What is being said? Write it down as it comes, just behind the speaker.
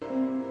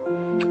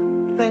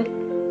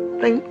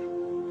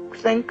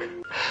think?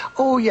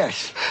 Oh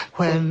yes,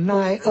 when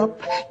I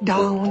up,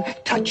 down,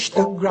 touch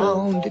the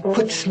ground, it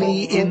puts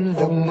me in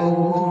the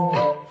mood.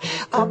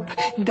 Up,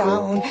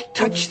 down,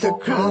 touch the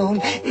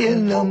ground,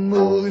 in the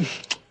mood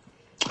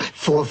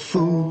for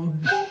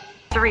food.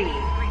 3,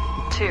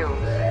 2,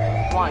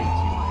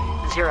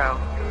 1, 0.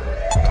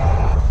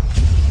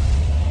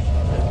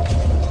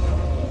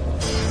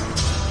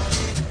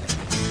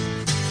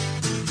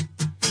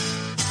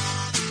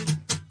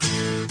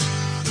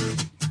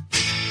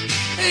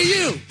 Hey,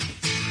 you!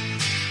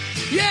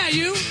 Yeah,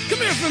 you! Come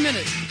here for a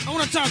minute. I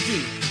want to talk to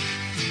you.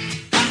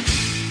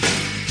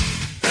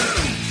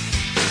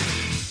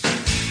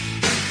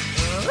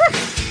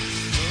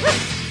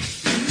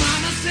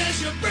 Mama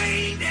says you're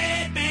brain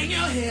dead. Bang your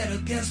head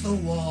against the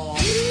wall.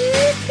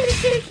 Can't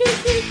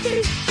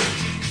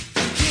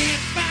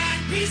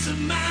find peace of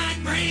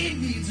mind. Brain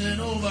needs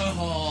an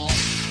overhaul.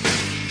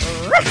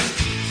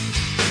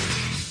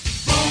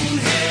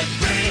 Bonehead,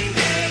 brain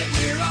dead.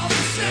 We're all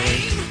the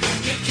same.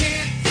 You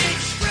can't think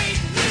straight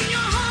when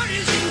your heart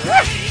is in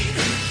pain.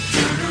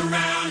 Turn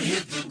around,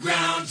 hit the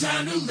ground,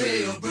 time to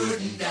lay your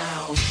burden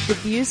down. The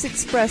views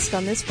expressed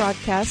on this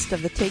broadcast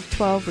of the Take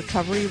 12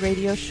 Recovery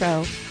Radio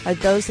Show are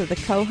those of the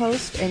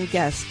co-host and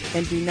guest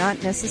and do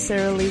not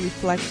necessarily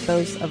reflect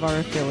those of our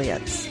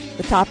affiliates.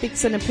 The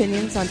topics and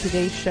opinions on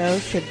today's show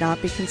should not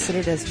be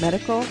considered as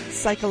medical,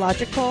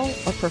 psychological,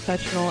 or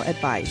professional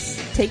advice.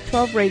 Take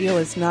 12 Radio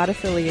is not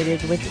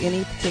affiliated with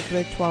any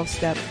particular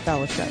 12-step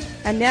fellowship.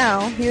 And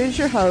now, here's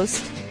your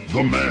host,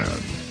 the man,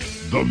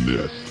 the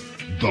myth,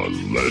 the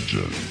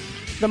legend,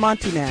 the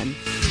Monty Man.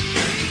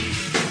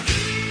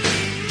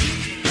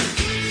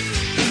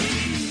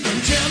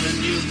 I'm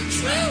telling you the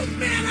truth,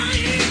 man, I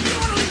ain't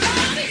gonna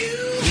lie to you.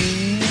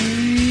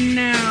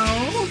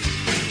 No.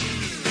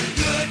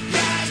 Good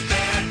guys,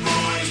 bad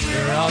boys,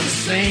 we're all the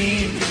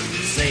same.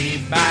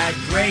 Saved by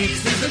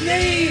grace is the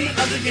name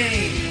of the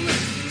game.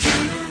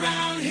 Turn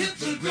around, hit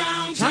the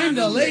ground, time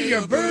to lay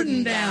your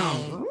burden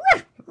down.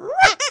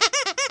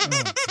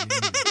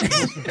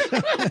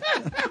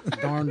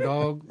 Darn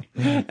dog.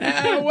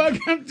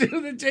 Welcome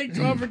to the Take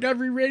 12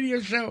 Recovery Radio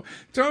Show.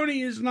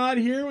 Tony is not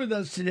here with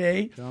us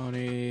today.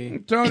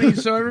 Tony,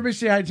 so everybody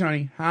say hi,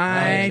 Tony.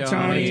 Hi,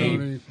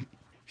 Tony.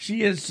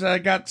 She has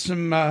got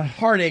some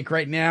heartache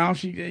right now.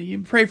 You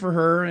pray for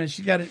her, and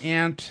she's got an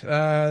aunt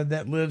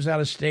that lives out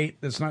of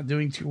state that's not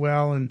doing too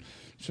well, and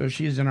so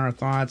she's in our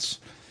thoughts,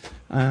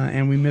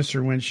 and we miss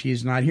her when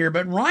she's not here.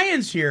 But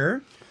Ryan's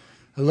here.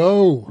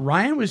 hello.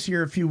 Ryan was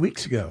here a few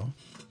weeks ago.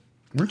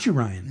 Weren't you,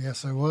 Ryan?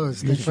 Yes, I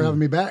was. Thanks for having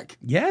me back.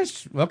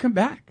 Yes, welcome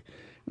back.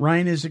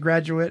 Ryan is a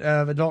graduate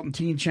of Adult and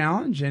Teen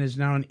Challenge and is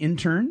now an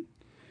intern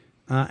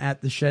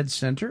at the Shed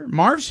Center.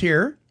 Marv's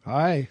here.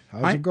 Hi.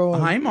 How's it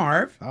going? Hi,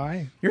 Marv.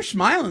 Hi. You're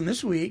smiling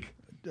this week.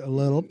 A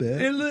little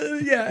bit.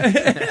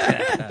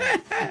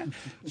 Yeah.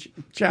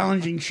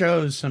 Challenging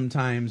shows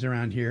sometimes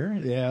around here.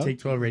 Yeah. Take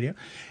 12 Radio.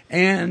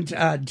 And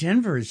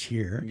Denver's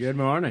here. Good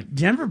morning.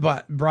 Denver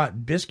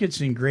brought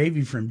biscuits and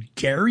gravy from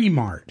Dairy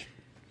Mart.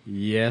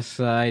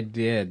 Yes, I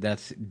did.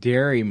 That's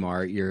Dairy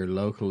Mart, your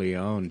locally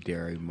owned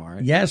Dairy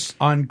Mart. Yes,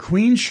 on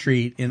Queen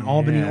Street in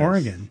Albany, Yes.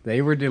 Oregon.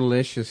 They were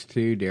delicious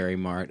too, Dairy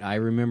Mart. I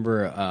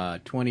remember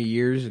 20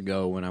 years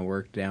ago when I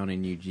worked down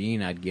in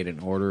Eugene, I'd get an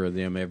order of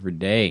them every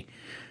day,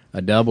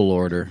 a double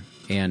order,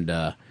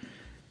 and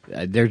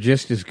they're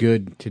just as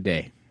good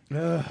today.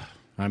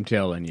 I'm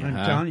telling you.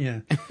 I'm telling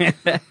you.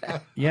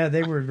 Yeah,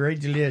 they were very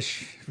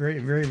delish. Very,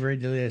 very, very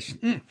delish.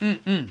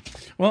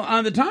 Well,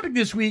 on the topic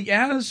this week,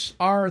 as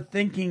our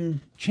thinking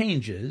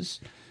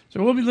changes,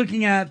 so we'll be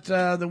looking at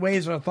the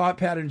ways our thought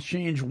patterns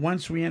change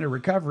once we enter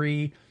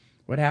recovery,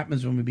 what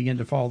happens when we begin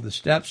to follow the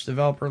steps,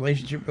 develop a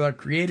relationship with our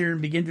Creator,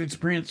 and begin to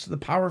experience the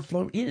power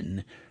flow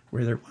in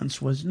where there once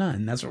was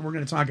none. That's what we're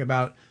going to talk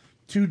about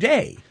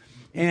today.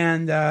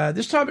 And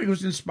this topic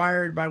was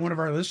inspired by one of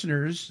our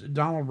listeners,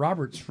 Donald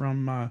Roberts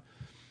from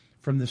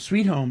the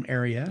Sweet Home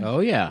area. Oh,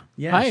 yeah.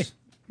 Yes. Hi.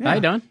 Yeah. Hi,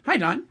 Don. Hi,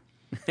 Don.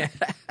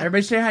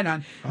 Everybody say hi,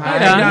 Don. Hi,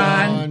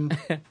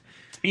 Don.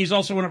 He's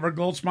also one of our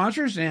gold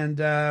sponsors, and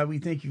we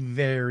thank you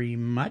very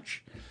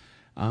much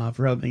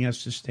for helping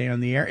us to stay on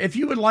the air. If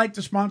you would like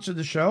to sponsor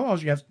the show, all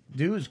you have to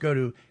do is go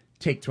to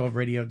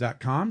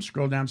take12radio.com,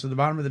 scroll down to the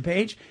bottom of the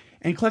page,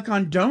 and click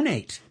on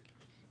Donate,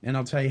 and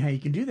I'll tell you how you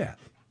can do that.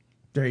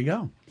 There you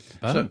go.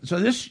 Oh. So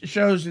this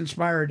show is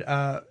inspired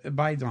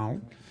by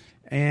Donald.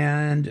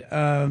 And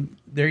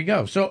there you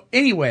go. So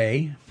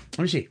anyway,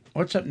 let me see.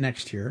 What's up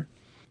next here?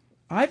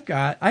 I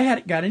got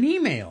an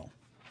email.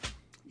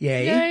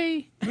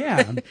 Yay.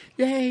 Yeah.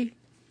 Yay.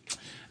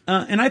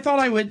 And I thought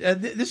I would,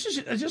 this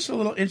is just a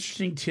little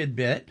interesting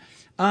tidbit.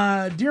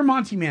 Dear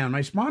Monty Man,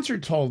 my sponsor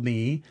told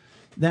me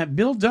that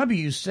Bill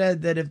W.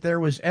 said that if there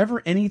was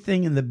ever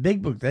anything in the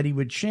Big Book that he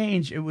would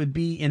change, it would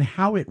be in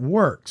how it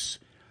works.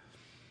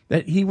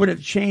 That he would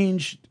have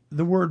changed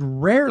the word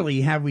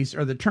rarely have we,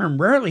 or the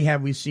term rarely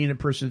have we seen a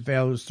person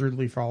fail who's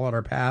thoroughly followed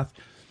our path,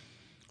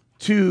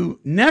 to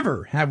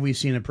never have we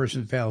seen a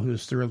person fail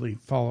who's thoroughly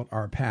followed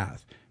our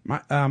path. My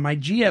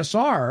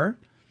GSR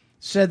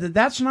said that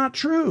that's not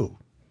true.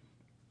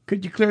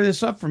 Could you clear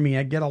this up for me?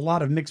 I get a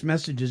lot of mixed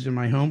messages in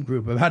my home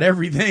group about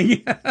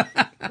everything.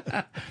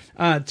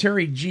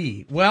 Terry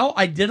G. Well,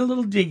 I did a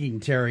little digging,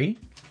 Terry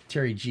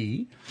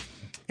G.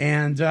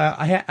 And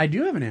I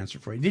do have an answer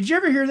for you. Did you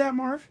ever hear that,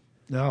 Marv?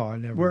 No, I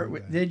never. heard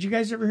that. Did you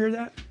guys ever hear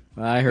that?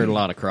 I heard a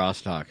lot of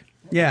crosstalk.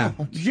 Yeah.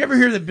 Did you ever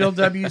hear that Bill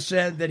W.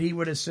 said that he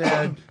would have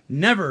said,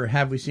 never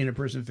have we seen a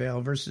person fail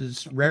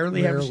versus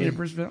rarely have we seen a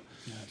person fail?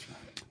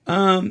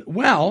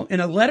 Well, in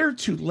a letter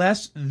to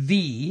Les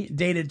V,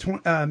 dated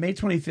May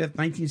 25th,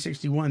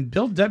 1961,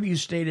 Bill W.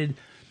 stated,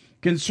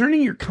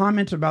 concerning your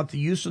comment about the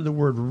use of the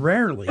word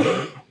rarely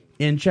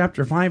in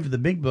Chapter 5 of the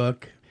Big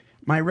Book,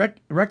 my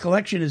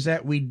recollection is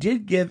that we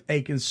did give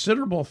a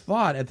considerable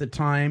thought at the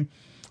time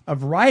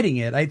of writing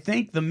it. I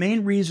think the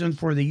main reason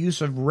for the use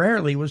of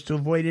rarely was to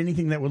avoid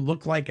anything that would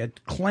look like a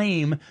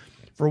claim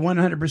for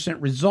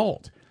 100%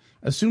 result.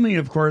 Assuming,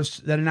 of course,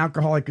 that an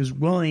alcoholic is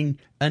willing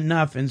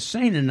enough and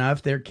sane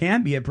enough, there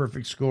can be a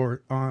perfect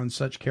score on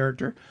such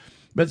character.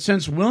 But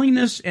since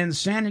willingness and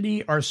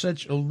sanity are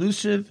such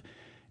elusive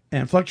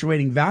and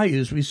fluctuating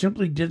values, we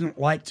simply didn't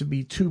like to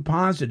be too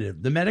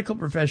positive. The medical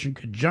profession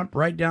could jump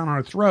right down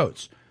our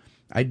throats.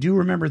 I do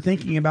remember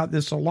thinking about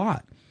this a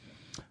lot.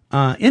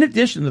 In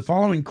addition, the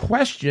following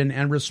question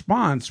and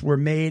response were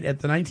made at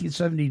the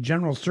 1970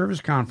 General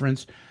Service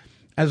Conference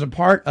as a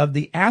part of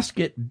the Ask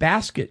It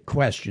Basket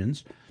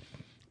questions.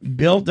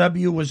 Bill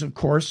W. was, of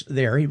course,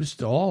 there. He was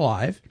still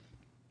alive.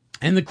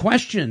 And the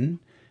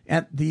question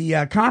at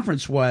the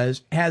conference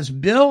was, has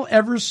Bill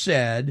ever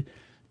said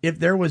if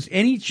there was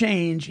any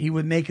change he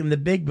would make in the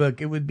Big Book,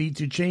 it would be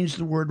to change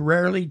the word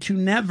rarely to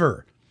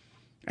never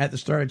at the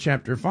start of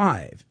Chapter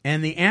 5?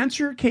 And the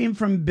answer came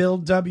from Bill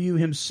W.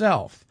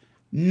 himself.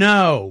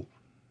 No.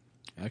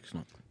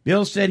 Excellent.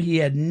 Bill said he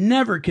had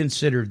never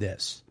considered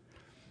this.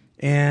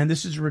 And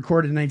this is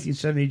recorded in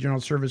 1970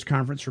 General Service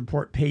Conference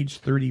Report, page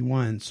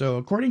 31. So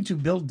according to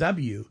Bill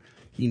W.,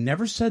 he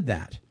never said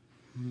that.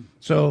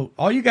 So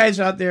all you guys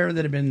out there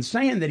that have been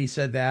saying that he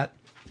said that,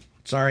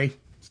 sorry.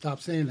 Stop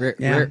saying that.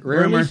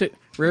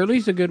 Rarely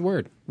is a good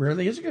word.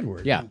 Rarely is a good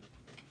word. Yeah.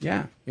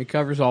 Yeah. It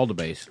covers all the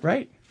base.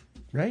 Right.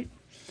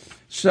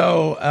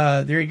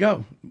 So there you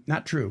go.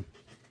 Not true.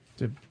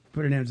 To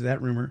put an end to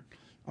that rumor,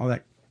 all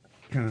that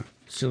kind of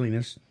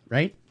silliness.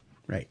 Right.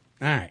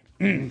 All right.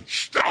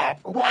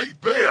 Stop right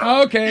there.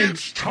 Okay.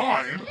 It's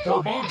time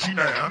for Monty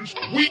Man's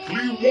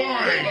Weekly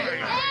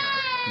Wine.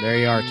 There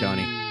you are,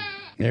 Tony.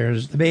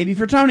 There's the baby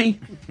for Tony.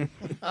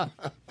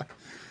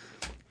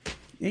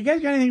 You guys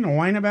got anything to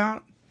whine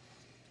about?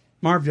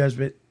 Marv does,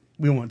 but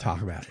we won't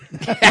talk about it.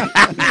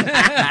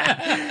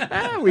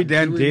 We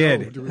done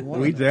did.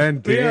 We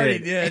done did. We already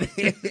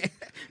did.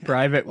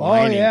 Private Oh,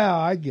 whining. yeah,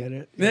 I get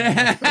it.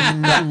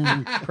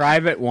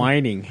 Private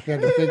whining.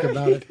 Had to think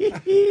about it.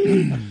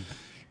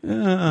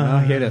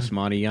 Hit us,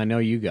 Monty. I know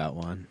you got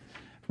one.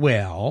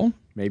 Well,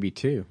 Maybe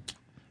two.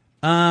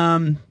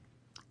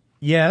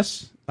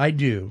 yes, I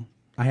do.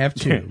 I have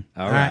two.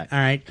 All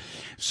right.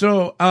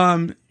 So,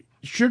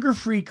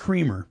 sugar-free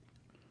creamer.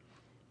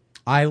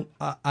 I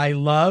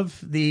love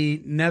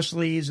the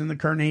Nestle's and the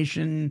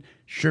Carnation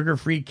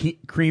sugar-free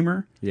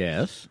creamer,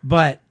 Yes.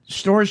 but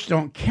stores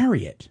don't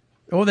carry it.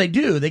 Oh, they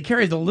do. They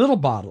carry the little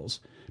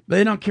bottles, but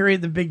they don't carry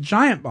the big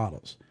giant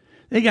bottles.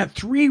 They got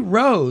 3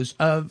 rows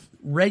of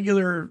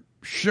regular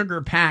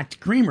sugar-packed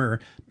creamer,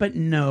 but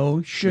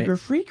no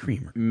sugar-free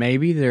creamer.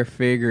 Maybe they're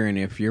figuring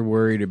if you're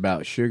worried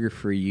about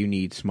sugar-free, you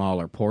need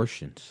smaller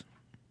portions.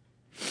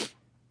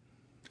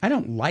 I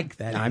don't like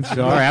that. I'm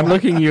sorry. I'm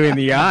looking you in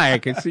the eye. I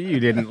can see you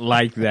didn't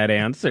like that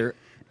answer.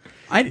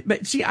 I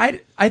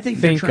think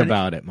Think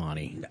about it,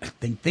 Monty.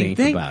 Think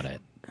about it.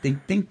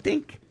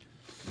 Think.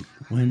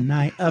 When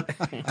I up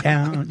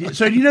down.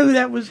 So do you know who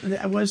that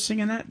was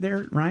singing that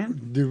there,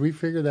 Ryan? Did we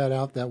figure that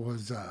out? That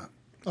was,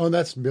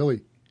 that's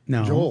Billy.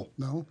 No. Joel.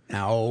 No.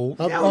 No.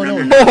 Oh,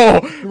 no.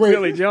 Oh, Wait.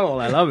 Billy Joel.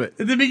 I love it.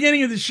 At the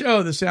beginning of the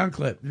show, the sound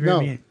clip.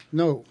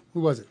 No. Who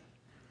was it?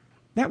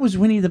 That was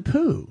Winnie the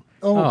Pooh.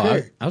 Oh,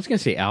 okay. I was going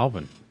to say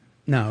Alvin.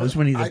 No, it was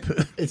Winnie the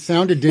Pooh. It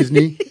sounded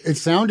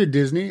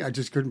Disney. I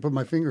just couldn't put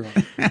my finger on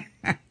it.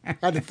 I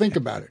had to think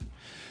about it.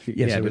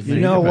 Yes, it was You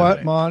Winnie know the Pooh.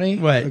 what, Monty?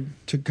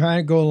 What? To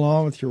kind of go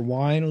along with your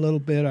wine a little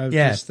bit, I was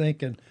just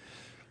thinking,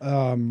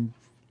 a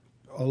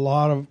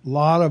lot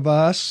of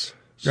us,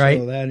 Right.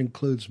 so that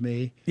includes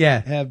me,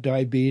 Yeah. have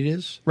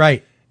diabetes.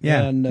 Right.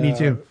 Yeah, and, me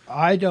too.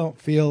 I don't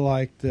feel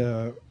like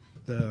the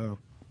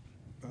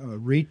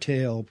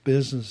retail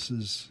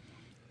businesses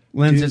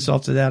Lends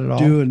itself to that at all.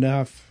 do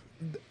enough.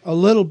 A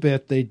little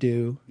bit they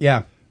do,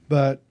 Yeah.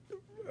 but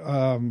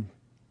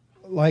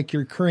like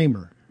your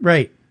creamer.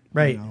 Right.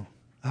 You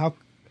know,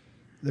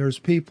 there's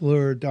people who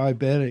are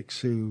diabetics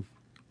who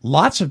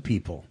Lots of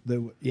people.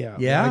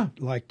 Yeah.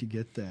 Like to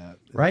get that.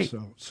 Right.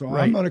 So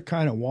Right. I'm going to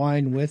kind of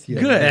whine with you.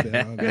 a Good. little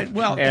bit on Good. that.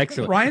 Well,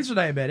 Excellent. Ryan's a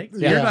diabetic.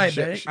 Yeah. You're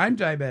diabetic. I'm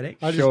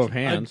diabetic. Show of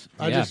hands.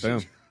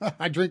 Boom.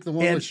 I drink the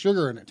one And- with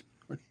sugar in it.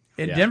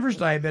 And Yeah. Denver's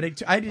diabetic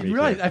too. I didn't Me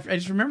realize. too. I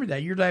just remembered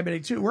that you're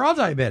diabetic too. We're all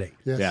diabetic.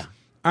 Yes. Yeah.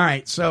 All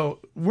right. So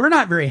we're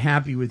not very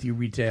happy with you,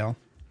 retail.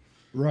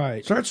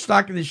 Right. Start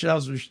stocking the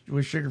shelves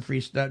with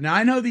sugar-free stuff. Now,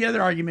 I know the other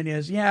argument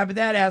is, yeah, but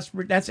that's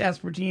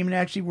aspartame and it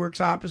actually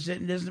works opposite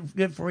and isn't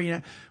good for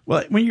you.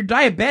 Well, when you're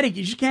diabetic,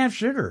 you just can't have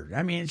sugar.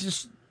 I mean,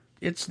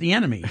 it's the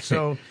enemy.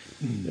 So,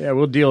 yeah,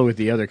 we'll deal with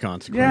the other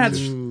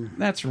consequences. Yeah,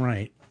 that's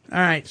right. All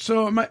right.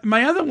 So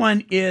my other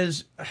one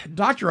is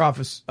doctor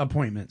office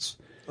appointments.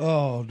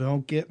 Oh,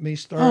 don't get me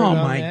started. Oh on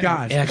my that.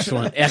 gosh.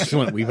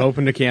 Excellent. We've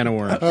opened a can of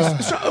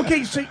worms. So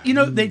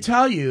they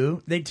tell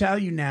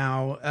you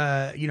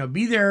now,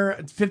 be there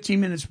 15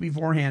 minutes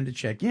beforehand to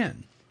check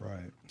in.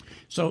 Right.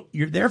 So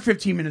you're there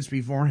 15 minutes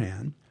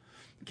beforehand.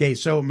 Okay,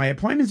 so my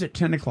appointment's at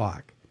 10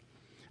 o'clock.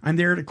 I'm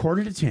there at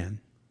 9:45.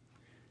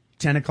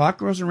 10 o'clock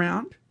goes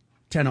around,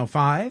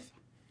 10:05,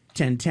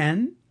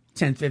 10:10,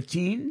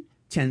 10:15,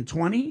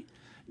 10:20.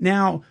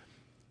 Now,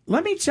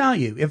 let me tell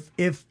you,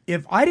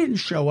 if I didn't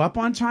show up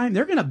on time,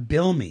 they're going to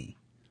bill me.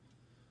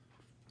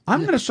 I'm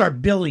going to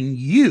start billing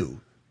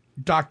you,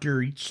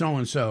 Dr.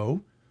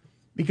 So-and-so,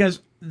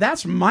 because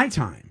that's my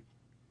time.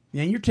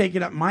 And you're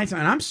taking up my time.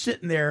 And I'm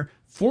sitting there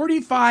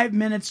 45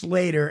 minutes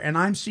later, and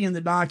I'm seeing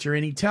the doctor,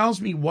 and he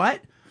tells me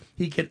what?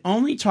 He can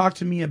only talk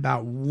to me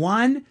about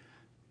one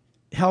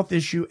health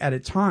issue at a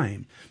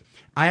time.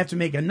 I have to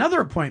make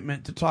another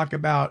appointment to talk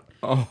about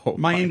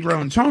my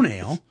ingrown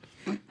toenail.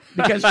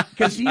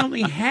 Because he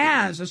only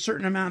has a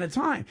certain amount of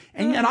time.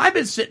 And yet I've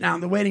been sitting out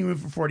in the waiting room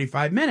for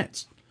 45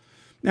 minutes.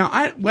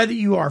 Now, whether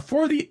you are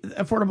for the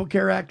Affordable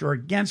Care Act or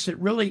against it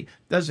really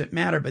doesn't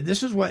matter. But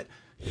this is what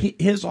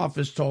his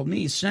office told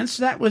me. Since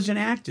that was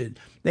enacted,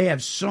 they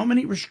have so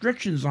many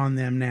restrictions on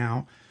them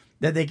now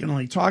that they can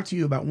only talk to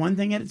you about one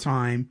thing at a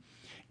time,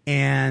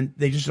 and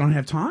they just don't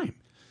have time.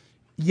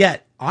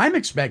 Yet I'm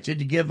expected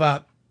to give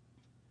up,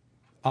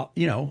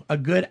 a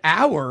good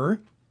hour.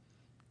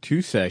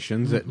 2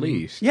 sessions at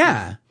least.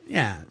 Yeah.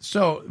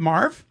 So,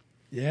 Marv?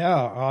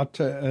 Yeah,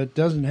 it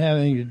doesn't have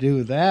anything to do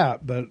with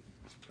that, but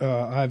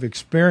I've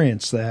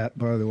experienced that,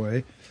 by the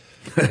way.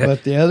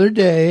 But the other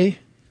day,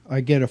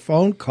 I get a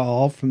phone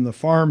call from the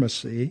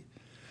pharmacy.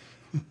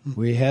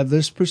 We have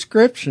this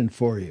prescription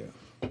for you.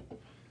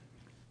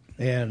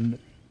 And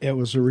it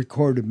was a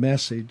recorded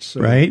message. So,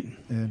 right.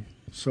 And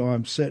so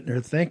I'm sitting there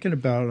thinking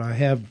about it. I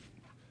have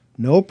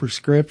no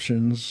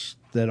prescriptions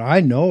that I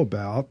know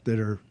about that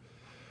are...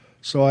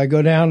 So I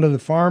go down to the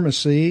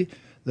pharmacy.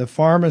 The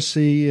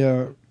pharmacy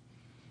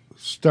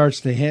starts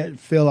to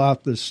fill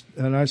out this,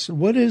 and I said,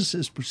 "What is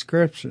this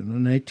prescription?"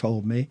 And they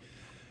told me,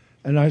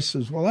 and I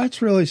says, "Well,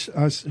 that's really."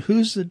 I said,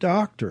 "Who's the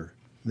doctor?"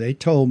 They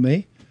told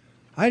me.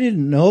 I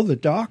didn't know the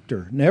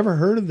doctor. Never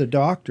heard of the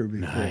doctor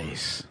before.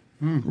 Nice,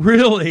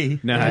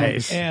 really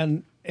nice.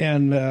 And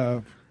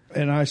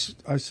I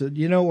said,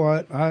 "You know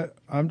what?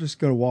 I'm just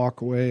going to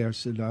walk away." I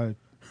said,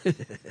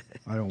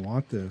 I don't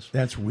want this.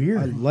 That's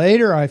weird.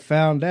 Later, I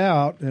found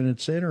out, and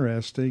it's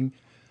interesting.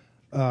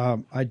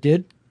 I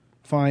did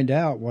find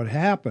out what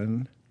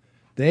happened.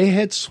 They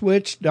had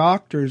switched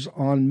doctors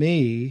on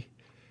me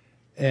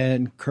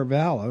and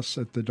Corvallis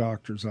at the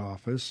doctor's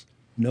office.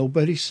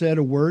 Nobody said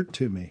a word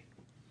to me.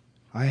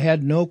 I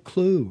had no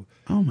clue.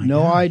 Oh, my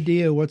No gosh.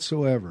 idea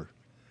whatsoever.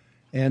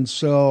 And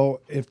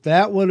so if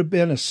that would have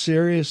been a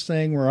serious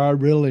thing where I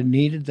really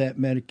needed that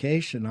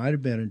medication, I'd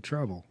have been in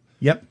trouble.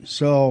 Yep.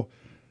 So...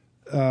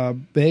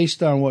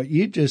 based on what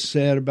you just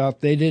said about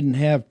they didn't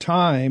have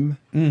time,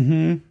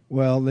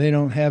 well, they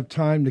don't have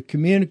time to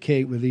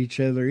communicate with each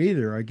other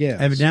either, I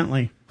guess.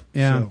 Evidently.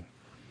 Yeah. So,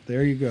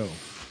 there you go.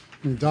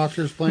 And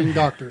doctors playing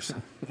doctors.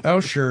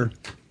 Oh, sure.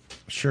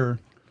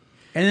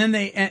 And then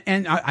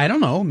and I don't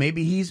know,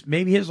 maybe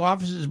his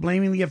office is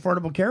blaming the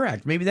Affordable Care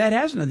Act. Maybe that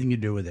has nothing to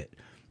do with it.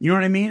 You know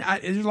what I mean?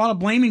 There's a lot of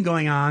blaming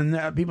going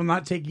on, people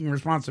not taking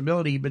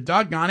responsibility, but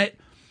doggone it.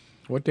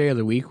 What day of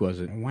the week was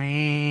it?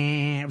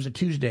 It was a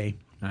Tuesday.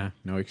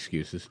 No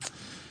excuses.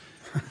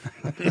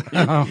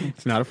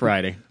 It's not a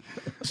Friday.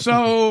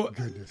 So,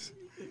 Goodness.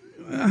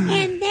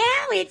 And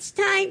now it's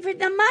time for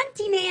the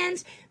Monty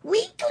Man's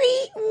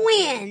weekly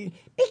win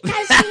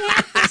because we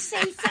have to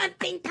say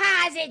something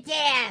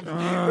positive.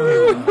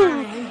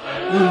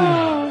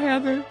 Oh,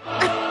 Heather.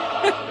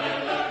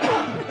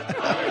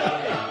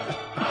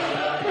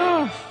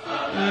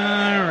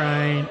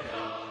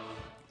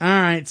 All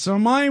right. So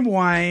my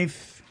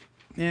wife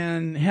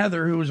and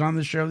Heather, who was on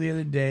the show the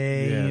other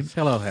day, Yes.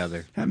 Hello,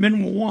 Heather. have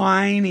been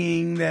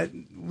whining that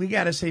we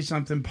got to say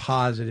something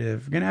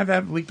positive. We're going to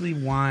have weekly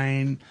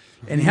whine.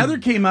 And Heather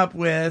came up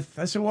with,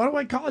 I said, what do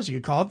I call it? You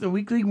could call it the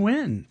weekly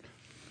win.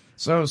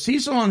 So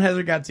Cecil and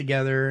Heather got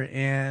together,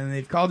 and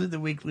they've called it the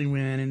weekly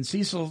win. And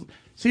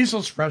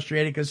Cecil's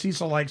frustrated because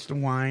Cecil likes to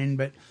whine,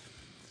 but...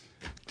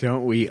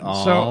 Don't we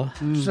all?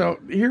 So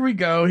here we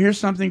go. Here's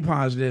something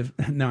positive.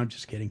 No, I'm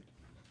just kidding.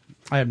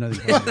 I have nothing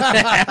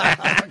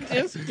positive.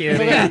 Just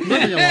kidding.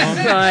 Moving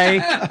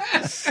along.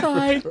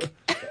 Psych.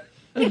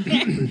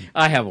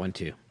 I have one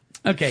too.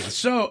 Okay,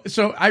 so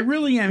I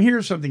really am.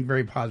 Here's something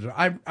very positive.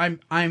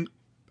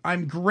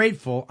 I'm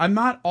grateful. I'm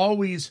not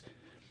always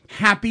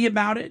happy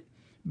about it,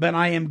 but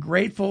I am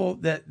grateful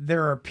that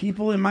there are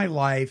people in my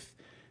life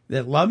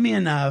that love me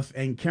enough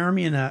and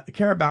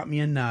care about me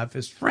enough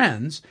as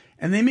friends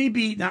And they may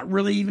be not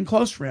really even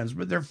close friends,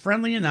 but they're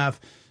friendly enough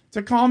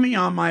to call me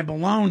on my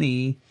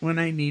baloney when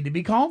I need to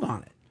be called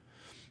on it.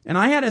 And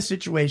I had a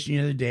situation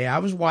the other day. I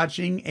was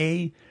watching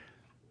a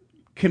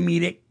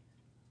comedic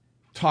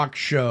talk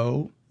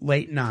show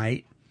late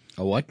night.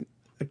 A what?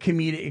 A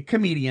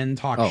comedian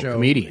talk show.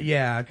 Comedian.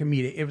 Yeah,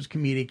 comedic. It was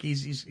comedic.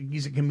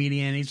 He's a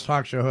comedian. He's a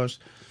talk show host,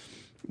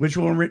 which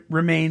will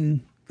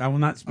remain. I will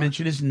not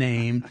mention his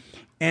name.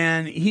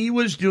 And he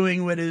was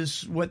doing what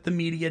the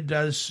media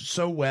does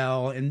so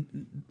well,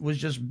 and was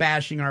just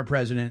bashing our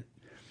president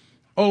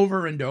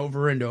over and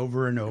over and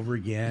over and over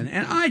again.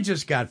 And I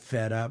just got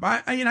fed up.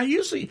 I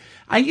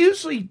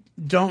usually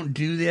don't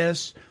do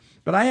this,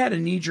 but I had a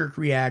knee-jerk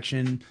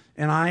reaction,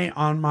 and I,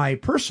 on my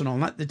personal,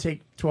 not the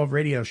Take 12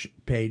 radio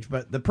page,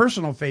 but the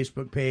personal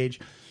Facebook page,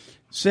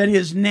 said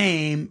his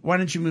name, "Why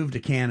don't you move to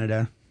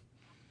Canada?"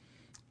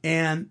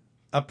 And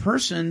a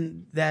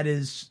person that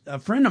is a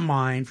friend of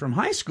mine from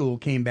high school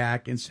came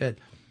back and said,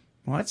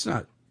 "Well, that's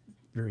not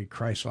very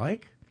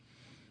Christ-like."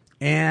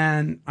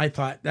 And I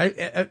thought,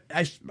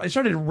 I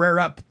started to rear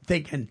up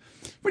thinking,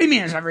 what do you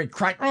mean it's not very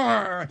Christ?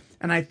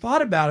 And I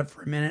thought about it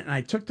for a minute, and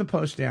I took the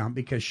post down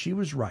because she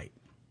was right.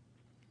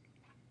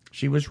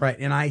 She was right.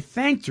 And I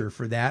thanked her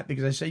for that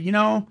because I said,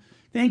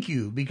 thank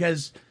you,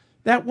 because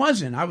that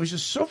wasn't. I was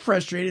just so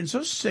frustrated and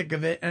so sick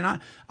of it. And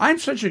I'm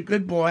such a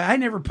good boy. I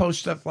never post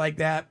stuff like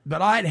that,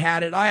 but I'd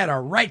had it. I had a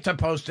right to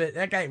post it.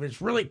 That guy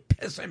was really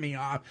pissing me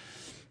off,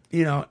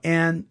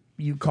 and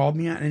you called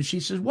me out, and she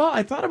says, well,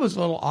 I thought it was a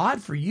little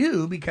odd for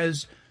you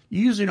because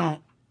you usually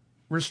don't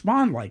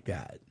respond like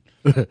that.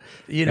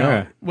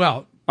 Yeah.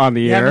 Well, on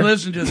the you air. haven't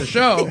listened to the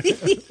show.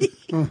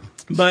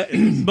 But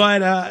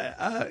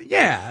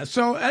yeah.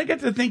 So I got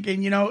to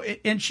thinking,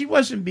 and she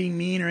wasn't being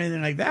mean or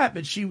anything like that,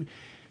 but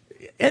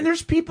and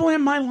there's people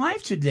in my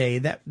life today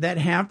that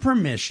have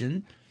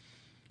permission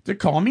to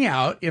call me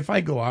out if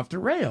I go off the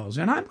rails.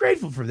 And I'm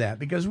grateful for that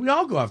because we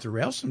all go off the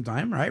rails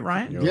sometime, right,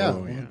 Ryan?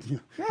 Yeah.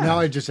 Now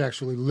I just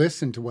actually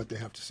listen to what they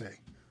have to say.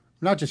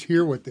 Not just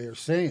hear what they are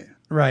saying,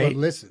 right? But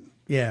listen.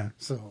 Yeah.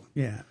 So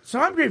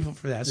I'm grateful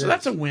for that. So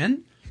that's a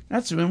win.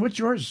 That's a win. What's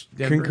yours,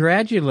 Denver?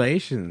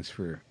 Congratulations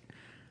for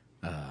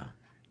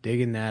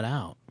digging that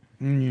out.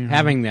 Mm-hmm.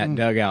 Having that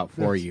dug out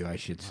for you, I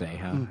should say,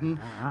 huh?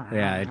 Mm-hmm.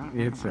 Yeah,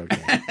 it's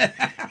okay.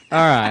 All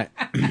right.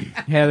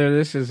 Heather,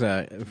 this is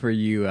for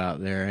you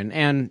out there,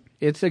 and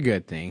it's a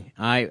good thing.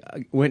 I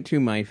went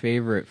to my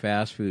favorite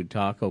fast food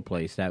taco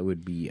place. That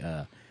would be,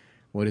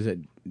 what is it?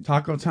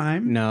 Taco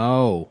Time?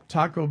 No.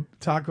 Taco.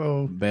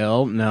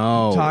 Bell?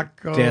 No.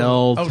 Taco.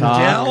 Del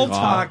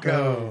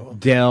Taco.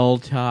 Del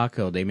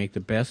Taco. They make the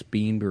best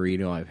bean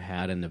burrito I've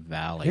had in the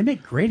valley. They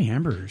make great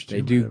hamburgers, too.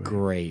 They do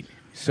great.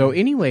 So,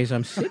 anyways,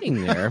 I'm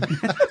sitting there.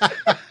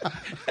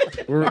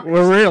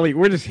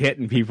 We're just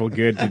hitting people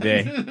good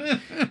today.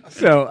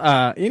 So,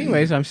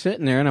 anyways, I'm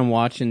sitting there and I'm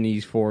watching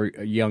these four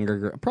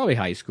younger, probably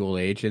high school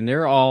age, and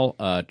they're all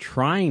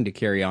trying to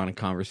carry on a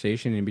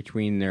conversation in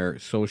between their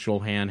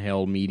social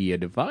handheld media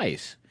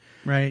device.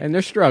 Right. And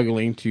they're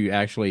struggling to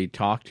actually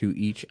talk to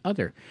each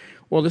other.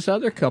 Well, this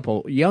other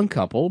couple, young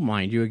couple,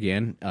 mind you,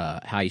 again,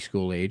 high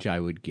school age, I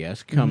would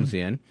guess, comes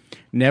in.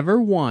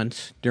 Never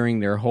once during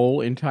their whole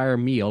entire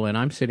meal, and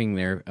I'm sitting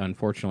there,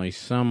 unfortunately,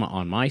 some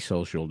on my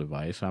social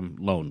device. I'm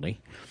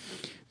lonely.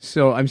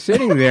 So I'm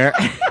sitting there,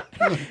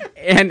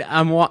 and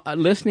I'm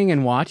listening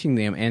and watching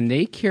them, and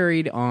they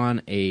carried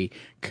on a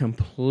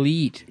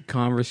complete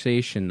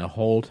conversation the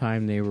whole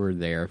time they were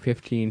there,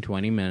 15,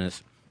 20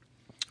 minutes,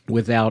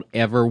 without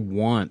ever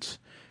once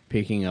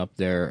picking up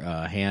their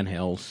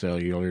handheld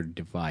cellular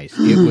device.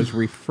 It was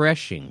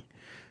refreshing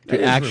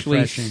to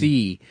actually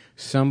see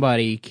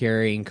somebody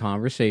carrying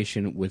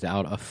conversation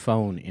without a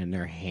phone in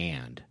their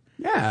hand.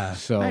 Yeah.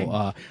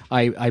 So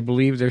I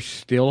believe there's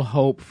still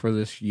hope for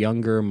this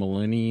younger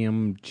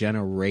millennium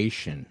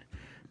generation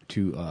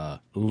to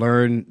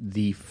learn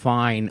the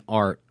fine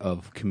art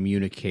of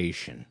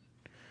communication.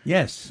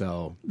 Yes.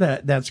 So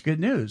that's good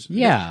news.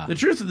 Yeah. The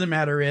truth of the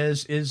matter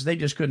is they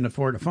just couldn't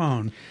afford a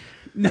phone.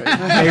 They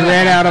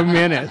ran out of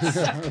minutes.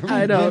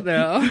 I don't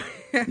know.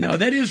 No,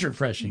 that is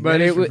refreshing. But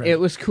it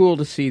was cool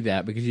to see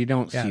that because you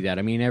don't see that.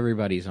 I mean,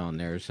 everybody's on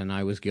theirs, and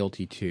I was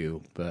guilty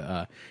too.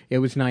 But it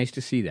was nice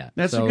to see that.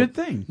 That's a good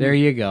thing. There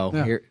you go.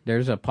 Yeah.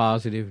 There's a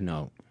positive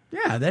note.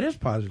 Yeah, that is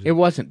positive.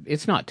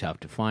 It's not tough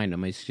to find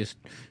them. It's just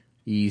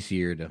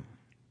easier to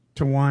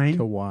whine.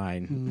 To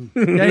whine.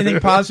 Got anything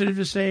positive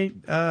to say,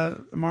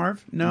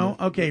 Marv? No?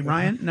 Okay,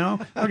 Ryan? No?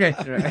 Okay.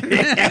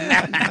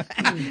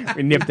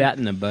 We nip that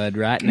in the bud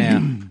right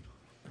now.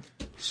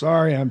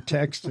 Sorry, I'm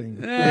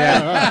texting.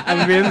 Yeah,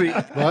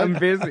 I'm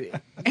busy.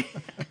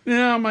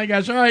 Oh, my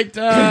gosh. All right,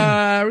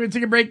 we're going to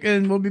take a break,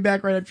 and we'll be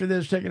back right after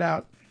this. Check it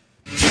out.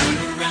 Turn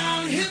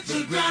around, hit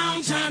the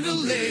ground, time to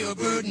lay a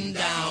burden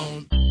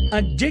down.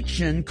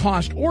 Addiction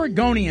cost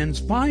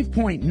Oregonians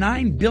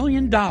 $5.9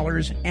 billion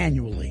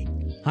annually.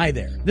 Hi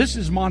there, this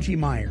is Monty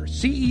Meyer,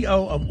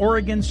 CEO of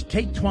Oregon's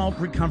Take 12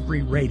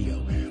 Recovery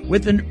Radio,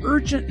 with an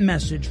urgent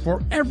message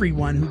for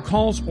everyone who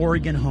calls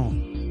Oregon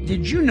home.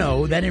 Did you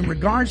know that in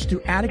regards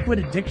to adequate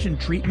addiction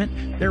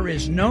treatment, there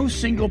is no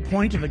single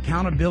point of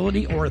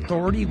accountability or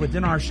authority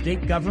within our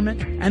state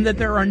government, and that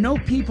there are no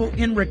people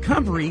in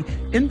recovery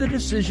in the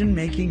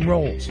decision-making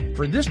roles?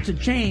 For this to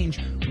change,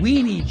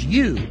 we need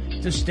you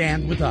to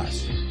stand with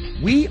us.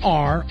 We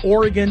are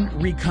Oregon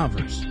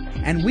Recovers,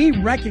 and we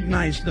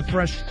recognize the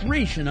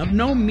frustration of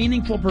no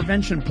meaningful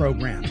prevention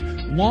programs,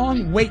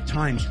 long wait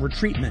times for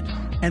treatment,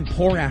 and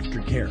poor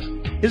aftercare.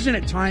 Isn't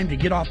it time to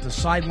get off the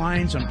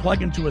sidelines and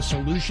plug into a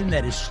solution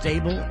that is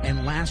stable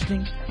and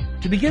lasting?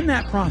 To begin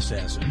that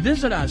process,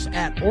 visit us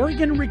at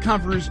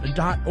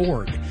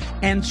OregonRecovers.org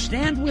and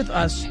stand with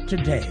us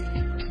today.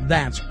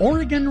 That's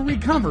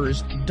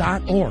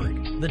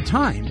OregonRecovers.org. The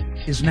time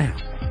is now.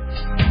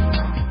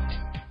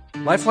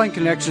 Lifeline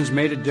Connections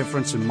made a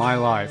difference in my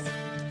life.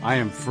 I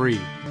am free.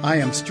 I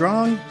am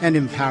strong and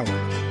empowered.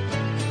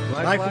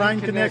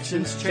 Lifeline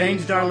Connections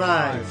changed our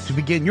lives. To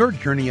begin your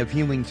journey of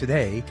healing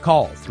today,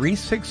 call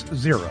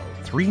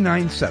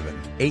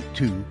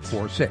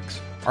 360-397-8246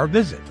 or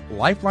visit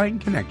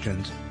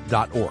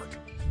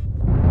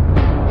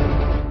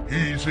lifelineconnections.org.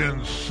 He's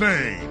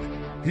insane.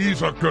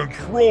 He's a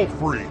control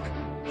freak.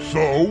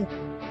 So,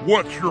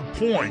 what's your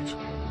point?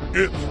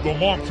 It's the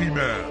Monty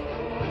Man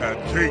at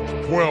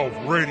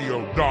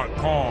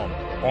Take12Radio.com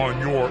on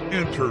your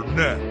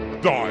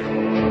internet dial.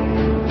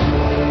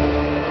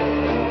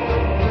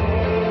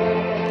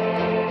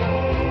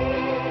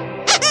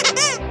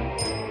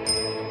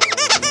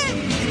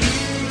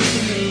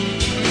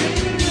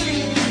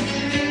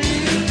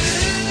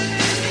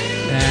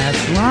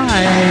 That's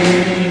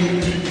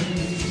right.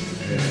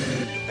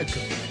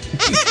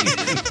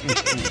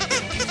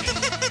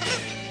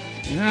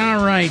 All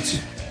right.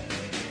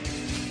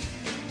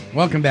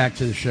 Welcome back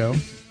to the show.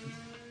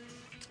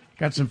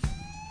 Got some...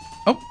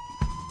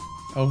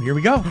 Oh, here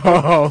we go.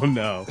 Oh,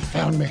 no.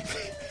 Found me.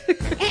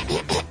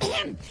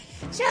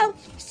 So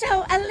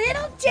a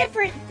little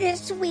different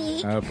this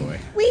week. Oh, boy.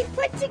 We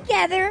put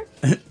together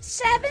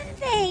 7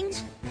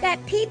 things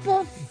that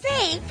people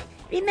think.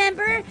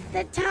 Remember,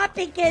 the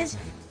topic is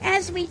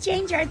as we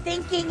change our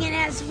thinking and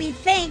as we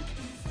think.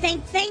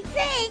 7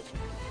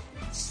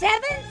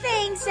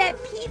 things that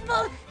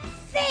people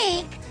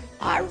think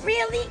are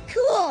really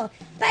cool,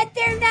 but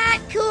they're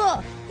not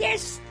cool. They're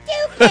stupid. So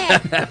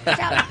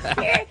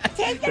here,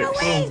 take it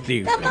away,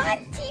 the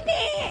Monty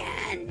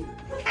Man.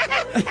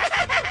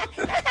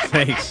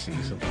 Thanks,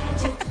 Cecil.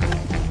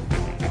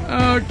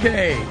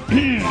 Okay.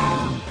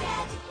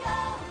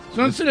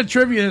 So instead of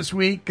trivia this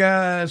week,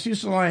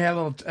 Cecil and I had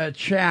a little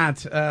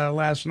chat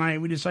last night.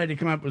 We decided to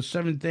come up with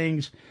 7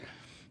 things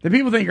that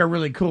people think are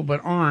really cool but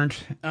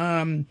aren't.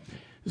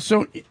 This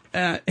will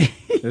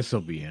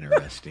be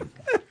interesting.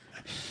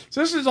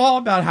 So this is all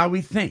about how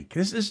we think.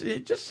 Just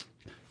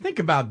think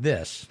about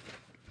this.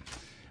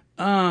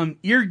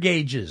 Ear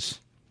gauges.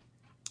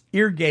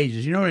 Ear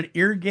gauges. You know what an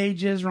ear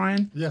gauge is,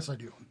 Ryan? Yes, I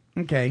do.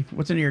 Okay.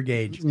 What's an ear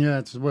gauge? Yeah,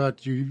 it's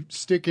what you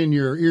stick in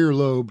your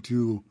earlobe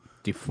to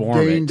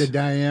deform gain it. the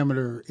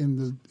diameter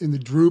in the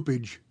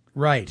droopage.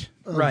 Right.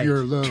 Of right.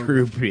 your lobe.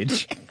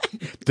 Droopage.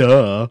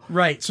 Duh.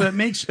 Right. So it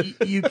makes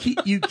you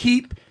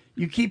keep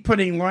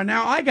putting more.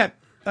 Now I got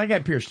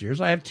pierced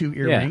ears. I have 2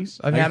 earrings.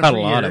 Yeah, I've had got them for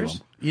a lot years. of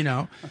them. You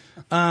know,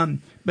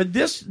 but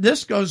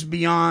this goes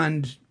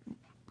beyond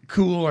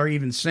cool or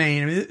even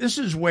sane. I mean, this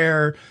is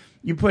where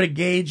you put a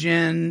gauge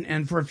in,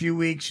 and for a few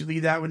weeks you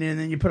leave that one in, and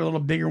then you put a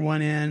little bigger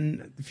one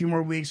in. A few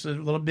more weeks, a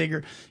little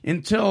bigger,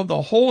 until the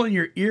hole in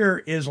your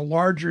ear is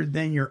larger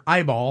than your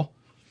eyeball.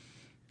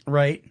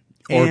 Right.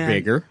 Or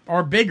bigger.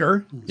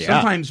 Yeah.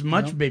 Sometimes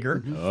much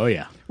bigger. Oh,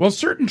 yeah. Well,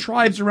 certain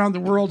tribes around the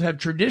world have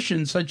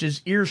traditions such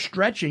as ear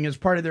stretching as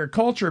part of their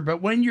culture,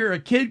 but when you're a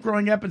kid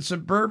growing up in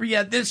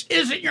suburbia, this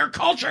isn't your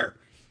culture.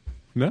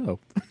 No.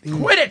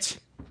 Quit it!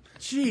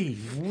 Gee,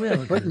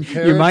 Will.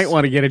 You might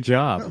want to get a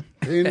job.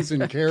 Pins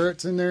and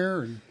carrots in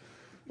there, and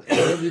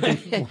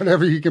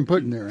whatever you can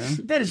put in there. Huh?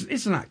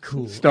 It's not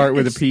cool. Start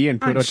with a P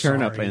and put I'm a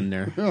turnip sorry. in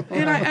there.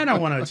 And I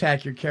don't want to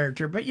attack your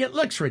character, but it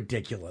looks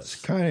ridiculous.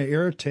 It's kind of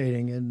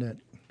irritating, isn't it?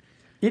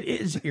 It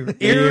is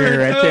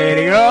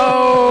irritating.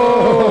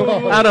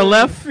 Oh, out of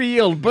left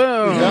field.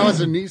 Boom. That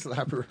was a knee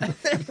slapper. All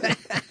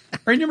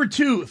right, number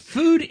 2,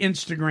 food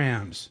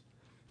Instagrams.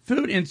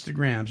 Food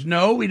Instagrams.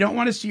 No, we don't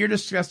want to see your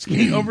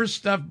disgusting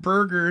overstuffed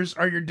burgers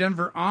or your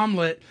Denver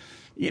omelet.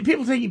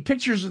 People taking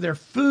pictures of their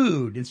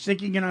food and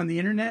sticking it on the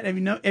internet. Have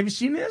you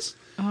seen this?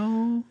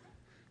 Oh.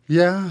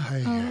 Yeah.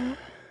 I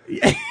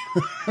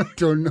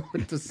don't know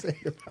what to say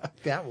about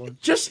that one.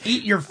 Just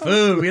eat your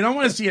food. We don't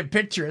want to see a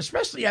picture,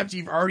 especially after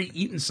you've already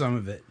eaten some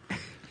of it.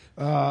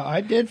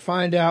 I did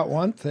find out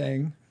one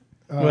thing.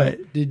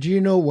 What? Did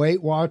you know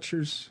Weight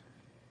Watchers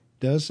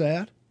does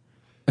that?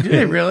 Do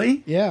they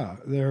really? Yeah.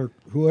 They're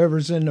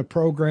whoever's in the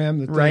program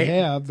that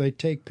Right. they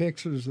take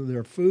pictures of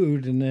their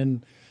food, and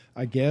then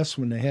I guess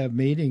when they have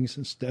meetings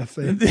and stuff,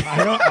 I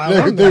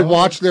don't They know.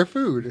 watch their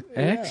food.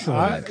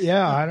 Excellent.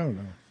 I don't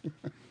know.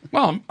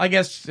 Well, I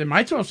guess in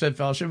my 12-step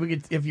fellowship,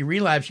 if you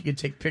relapse, you could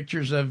take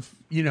pictures of,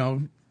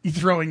 you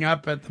throwing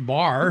up at the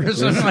bar. Or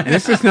something like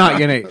This is not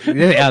going to...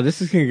 Yeah,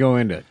 this is going to go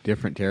into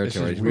different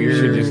territories. We weird.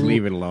 should just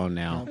leave it alone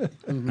now.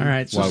 All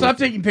right, so While stop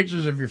we- taking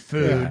pictures of your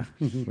food.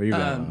 Yeah, leave it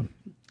alone.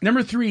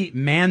 Number 3,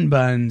 man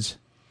buns.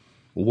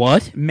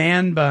 What?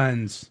 Man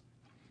buns.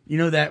 You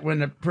know that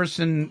when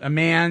a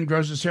man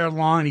grows his hair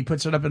long and he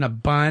puts it up in a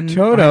bun?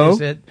 Toto.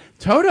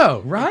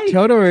 Toto, right.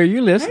 Toto, are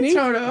you listening? Hey,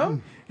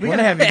 Toto. We got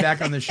to have you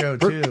back on the show,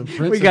 too.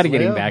 We got to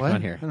get him Leia? back What?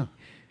 on here.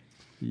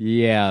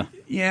 Yeah.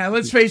 Yeah,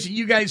 let's face it.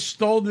 You guys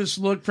stole this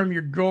look from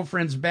your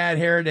girlfriend's bad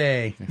hair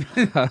day.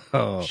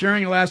 Oh.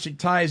 Sharing elastic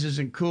ties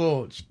isn't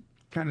cool. It's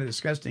kind of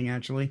disgusting,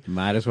 actually.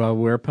 Might as well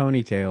wear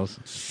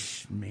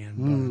ponytails. Man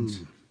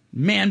buns.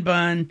 Man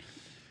bun.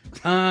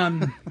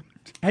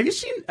 Have you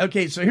seen...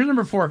 Okay, so here's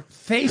number 4.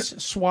 Face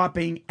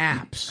swapping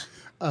apps.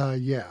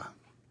 Yeah.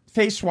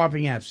 Face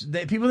swapping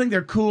apps. People think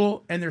they're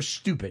cool and they're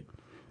stupid.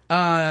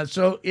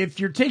 So if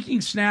you're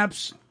taking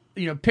snaps,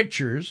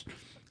 pictures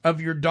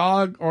of your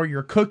dog or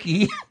your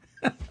cookie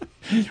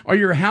or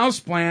your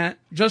houseplant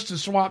just to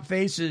swap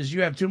faces,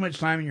 you have too much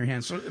time in your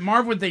hands. So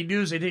Marv, what they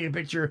do is they take a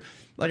picture.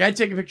 Like I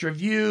take a picture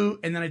of you,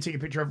 and then I take a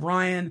picture of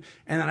Ryan,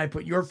 and then I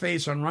put your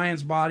face on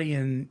Ryan's body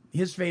and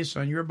his face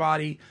on your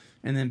body,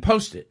 and then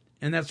post it.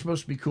 And that's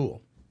supposed to be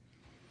cool.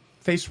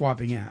 Face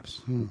swapping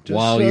apps.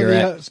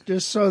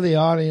 Just so the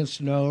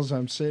audience knows,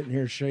 I'm sitting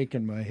here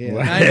shaking my head.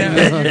 I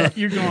know.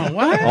 You're going,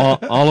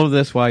 what? All of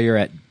this while you're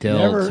at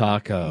Del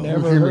Taco.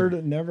 Never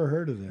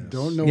heard of this.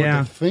 Don't know what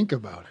to think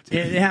about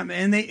it.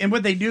 And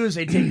what they do is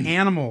they take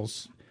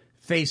animals'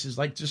 faces,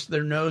 like just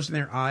their nose and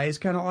their eyes,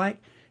 kind of like,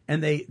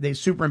 and they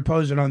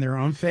superimpose it on their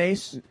own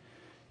face,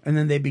 and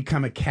then they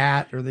become a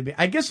cat, or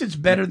I guess it's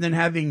better than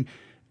having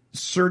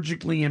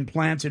surgically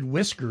implanted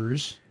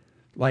whiskers,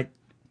 like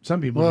some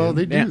people. Well,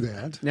 do. they do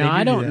that. Now,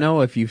 I don't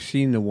know if you've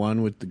seen the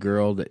one with the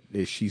girl that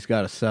she's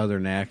got a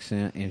southern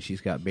accent and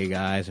she's got big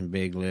eyes and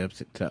big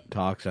lips that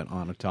talks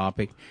on a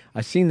topic.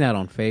 I seen that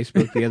on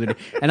Facebook the other day,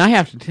 and I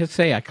have to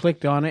say I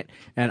clicked on it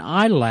and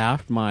I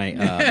laughed my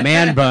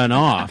man bun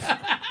off.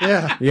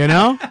 Yeah,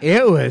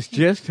 it was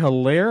just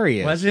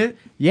hilarious. Was it?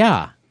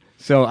 Yeah.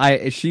 So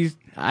I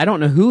don't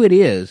know who it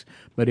is,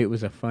 but it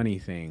was a funny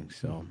thing.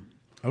 So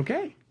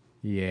okay,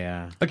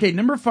 yeah. Okay,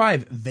 number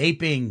 5,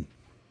 vaping.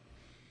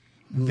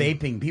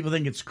 Vaping. People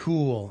think it's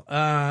cool.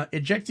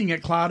 Ejecting a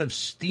cloud of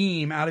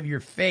steam out of your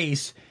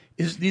face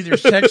is neither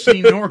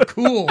sexy nor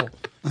cool.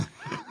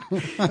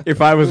 If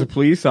I was a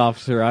police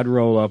officer, I'd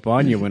roll up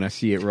on you when I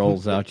see it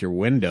rolls out your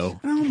window.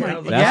 Oh my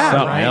God. That's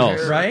something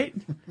else. Right?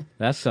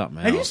 That's something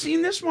else. Have you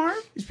seen this, Marv?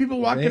 These people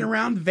walking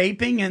around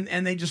vaping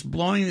and they just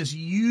blowing this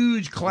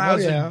huge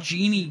clouds of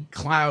genie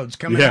clouds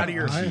coming out of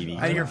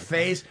your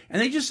face,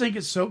 and they just think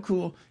it's so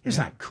cool. It's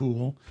not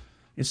cool.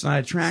 It's not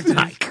attractive.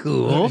 It's not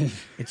cool.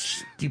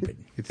 It's stupid.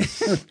 It's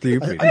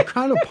stupid. I'm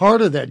kind of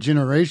part of that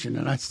generation,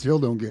 and I still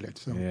don't get it.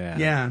 So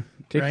Yeah.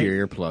 Take right?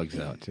 your earplugs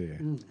out,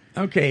 too.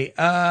 Okay.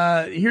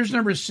 Here's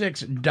number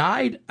 6.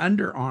 Dyed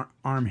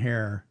underarm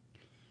hair.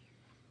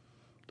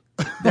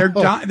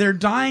 They're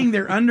dyeing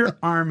their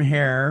underarm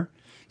hair.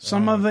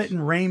 Some of it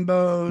in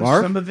rainbows.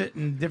 Marv? Some of it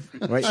in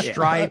different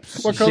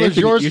stripes. What color is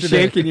yours You're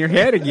today? shaking your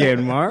head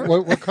again, Marv.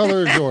 What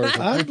color is yours?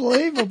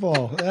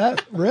 Unbelievable.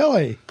 That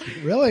really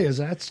is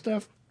that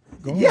stuff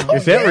going on?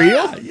 Is that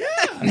real? Yeah.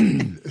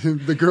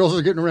 The girls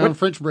are getting around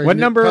French braid. What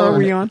number are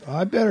we on?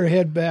 I better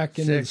head back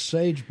into the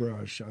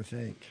sagebrush, I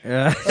think.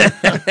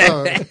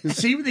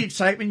 See the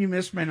excitement you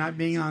missed by not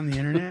being on the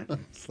internet?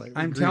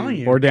 I'm telling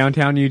you. Or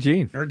downtown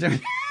Eugene.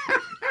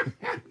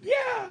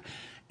 Yeah.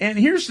 And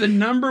here's the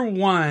number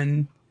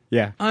 1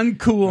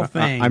 uncool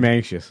thing. I'm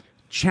anxious.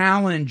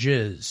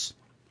 Challenges.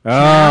 Oh,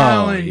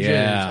 Challenges.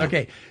 yeah.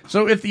 Okay,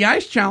 so if the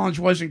ice challenge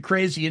wasn't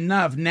crazy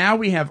enough, now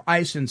we have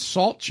ice and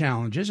salt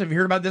challenges. Have you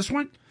heard about this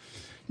one?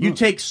 You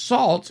take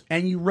salt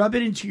and you rub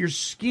it into your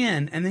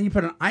skin, and then you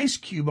put an ice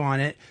cube on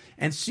it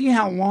and see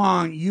how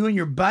long you and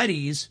your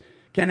buddies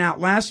can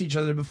outlast each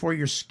other before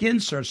your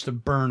skin starts to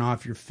burn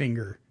off your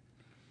finger.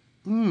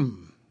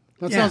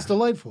 That sounds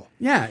delightful.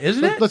 Yeah,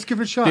 isn't it? Let's give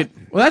it a shot.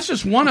 Well, that's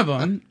just one of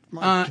them.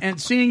 And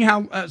seeing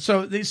how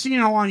seeing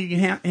how long you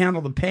can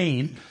handle the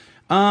pain.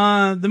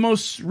 The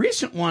most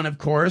recent one, of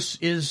course,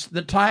 is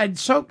the Tide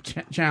Soap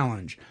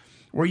Challenge,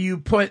 where you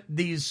put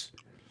these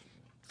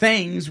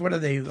things. What are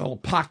they? Little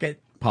pocket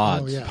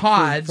pods.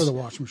 Pods for the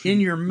washing machine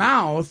in your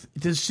mouth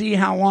to see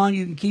how long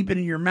you can keep it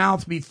in your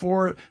mouth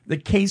before the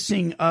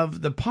casing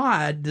of the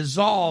pod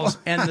dissolves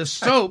and the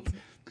soap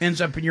ends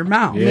up in your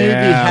mouth. Maybe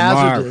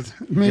hazardous.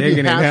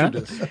 Maybe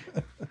hazardous.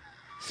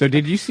 So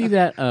did you see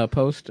that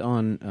post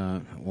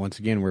on, once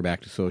again, we're back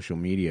to social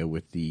media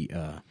with the,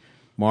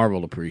 Marv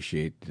will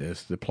appreciate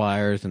this, the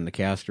pliers and the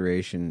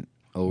castration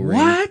O-rings.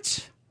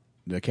 What?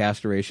 The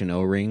castration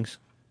O-rings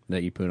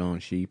that you put on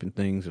sheep and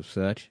things of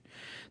such.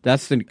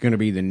 That's going to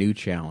be the new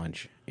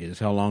challenge, is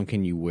how long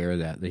can you wear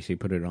that? They say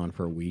put it on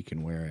for a week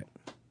and wear it.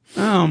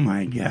 Oh,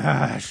 my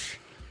gosh.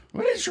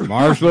 What is wrong?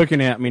 Marv's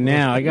looking at me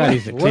now. I got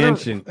his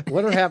attention.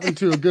 What happened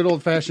to a good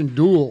old-fashioned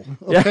duel?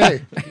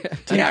 Okay.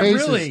 Yeah,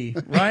 really,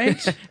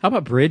 right? How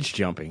about bridge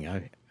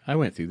jumping? I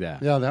went through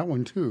that. Yeah, that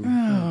one too.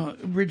 Oh,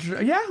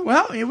 yeah,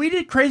 well, we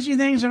did crazy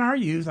things in our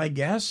youth, I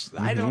guess.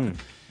 Mm-hmm.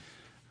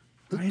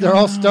 They're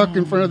all stuck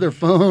in front of their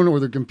phone or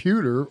their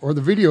computer or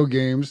the video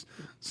games,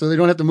 so they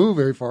don't have to move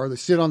very far. They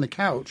sit on the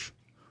couch.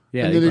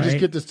 Yeah, and then they just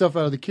get the stuff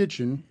out of the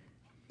kitchen.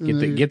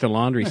 Get the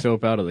laundry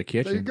soap out of the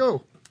kitchen. There you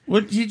go.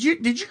 Well,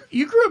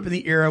 you grew up in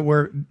the era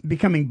where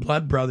becoming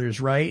blood brothers,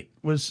 right,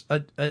 was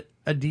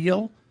a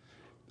deal?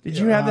 Did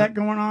you have that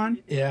going on?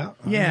 Yeah.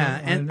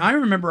 Yeah, and I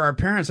remember our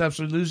parents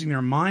absolutely losing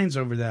their minds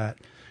over that.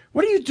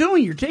 What are you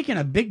doing? You're taking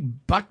a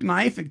big buck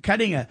knife and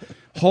cutting a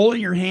hole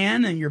in your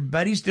hand, and your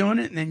buddy's doing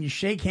it, and then you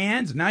shake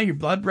hands, and now you're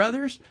blood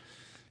brothers?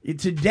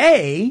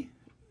 Today,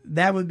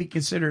 that would be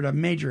considered a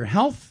major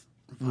health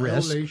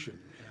risk. Violation.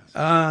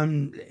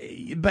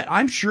 But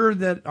I'm sure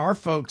that our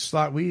folks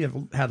thought we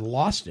had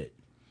lost it,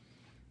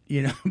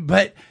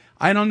 but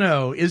I don't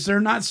know. Is there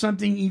not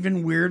something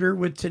even weirder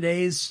with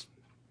today's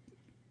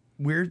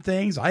weird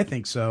things? I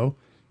think so.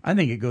 I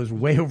think it goes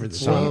way over the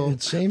top.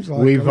 It seems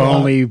like we've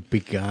only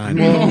begun.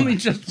 We've only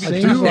just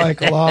seems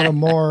like a lot of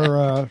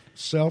more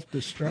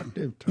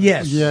self-destructive.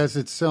 Yes,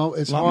 it's a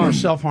lot harm. more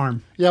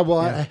self-harm. Yeah, well,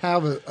 I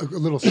have a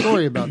little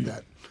story about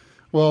that.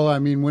 Well, I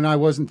mean, when I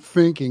wasn't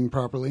thinking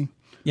properly,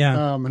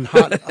 and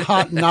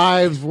hot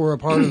knives were a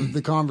part of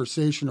the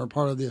conversation or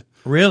part of the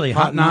really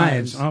hot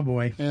knives. Oh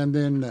boy! And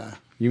then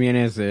you mean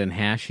as in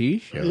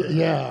hashish? Or?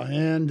 Yeah,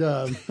 and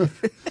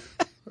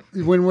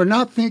when we're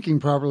not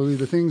thinking properly,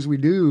 the things we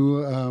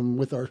do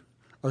with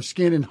our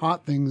skin and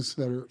hot things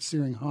that are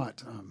searing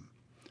hot,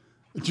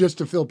 just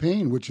to feel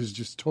pain, which is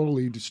just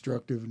totally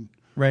destructive. And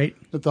right,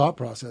 the thought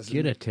process.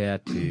 Get a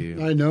tattoo.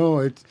 I know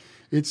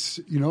it's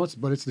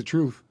but it's the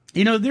truth.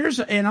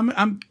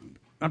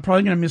 I'm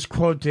probably going to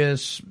misquote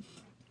this,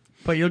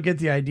 but you'll get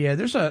the idea.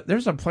 There's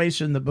a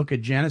place in the book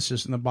of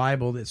Genesis in the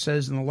Bible that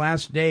says in the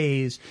last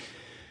days,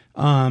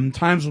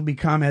 times will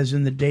become as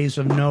in the days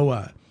of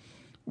Noah,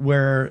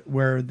 where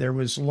there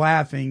was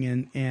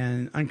laughing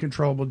and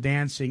uncontrollable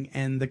dancing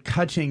and the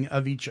cutting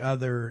of each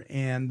other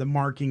and the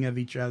marking of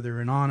each other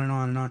and on and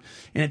on and on.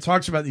 And it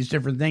talks about these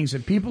different things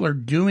that people are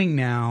doing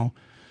now.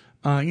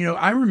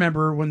 I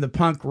remember when the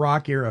punk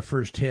rock era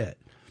first hit.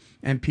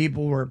 And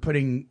people were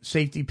putting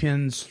safety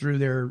pins through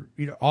their,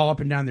 all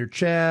up and down their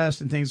chest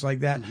and things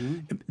like that.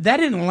 Mm-hmm. That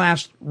didn't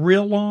last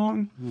real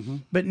long,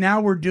 but now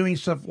we're doing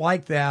stuff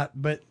like that.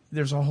 But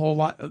there's a whole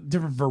lot of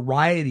different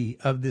variety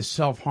of this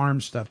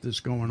self-harm stuff that's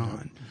going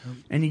on.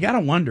 And you got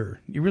to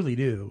wonder, you really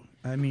do.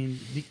 I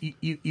mean,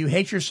 you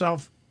hate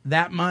yourself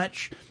that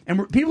much.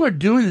 And people are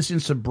doing this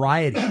in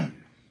sobriety,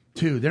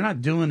 too. They're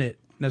not doing it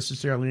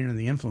necessarily under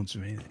the influence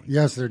of anything.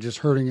 Yes, they're just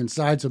hurting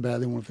inside so bad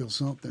they want to feel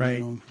something.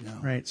 Right,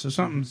 right. So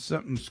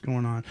something's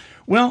going on.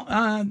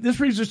 Well, this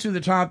brings us to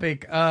the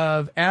topic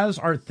of as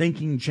our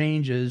thinking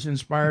changes,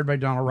 inspired by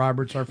Donald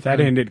Roberts, our friend.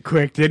 That ended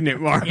quick, didn't it,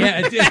 Mark?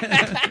 Yeah, it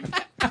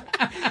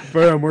did.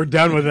 Boom, we're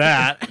done with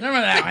that. Done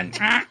with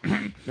that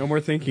one. No more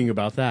thinking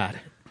about that.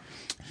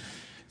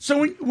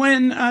 So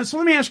so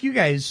let me ask you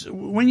guys,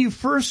 when you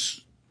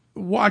first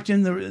walked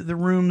in the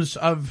rooms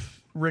of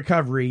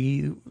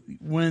recovery,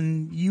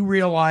 when you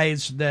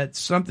realized that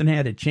something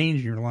had to change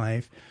in your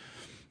life,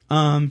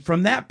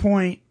 from that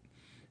point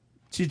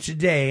to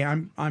today,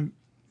 I'm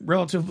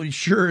relatively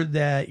sure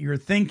that your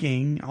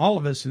thinking, all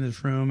of us in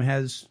this room,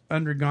 has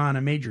undergone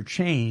a major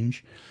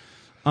change.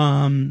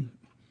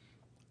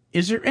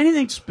 Is there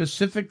anything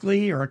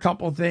specifically or a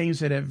couple of things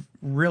that have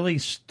really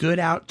stood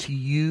out to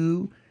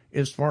you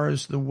as far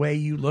as the way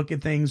you look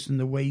at things and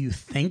the way you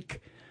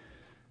think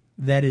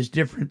that is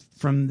different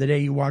from the day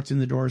you walked in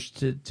the doors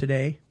to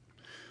today?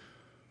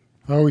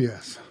 Oh,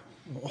 yes.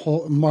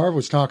 Marv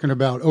was talking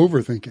about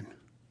overthinking.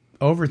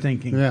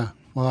 Overthinking. Yeah.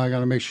 Well, I got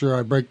to make sure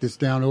I break this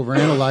down,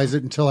 overanalyze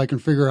it until I can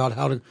figure out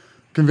how to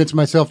convince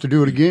myself to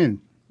do it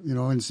again.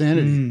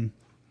 Insanity.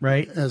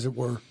 Right. As it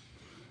were.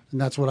 And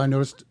that's what I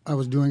noticed I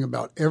was doing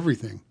about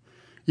everything.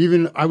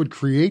 Even I would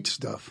create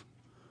stuff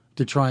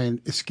to try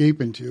and escape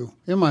into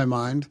in my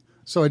mind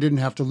so I didn't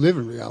have to live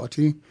in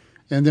reality.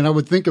 And then I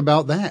would think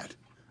about that.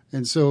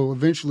 And so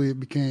eventually it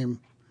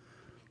became,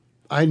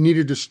 I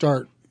needed to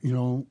start,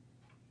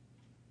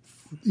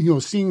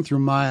 seeing through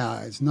my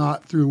eyes,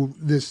 not through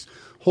this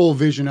whole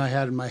vision I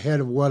had in my head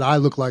of what I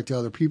look like to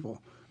other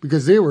people,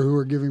 because they were who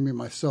were giving me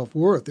my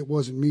self-worth. It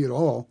wasn't me at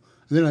all.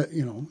 And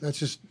then, that's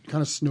just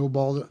kind of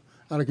snowballed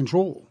out of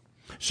control.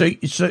 So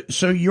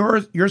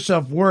your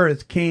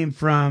self-worth came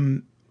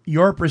from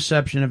your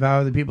perception of how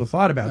other people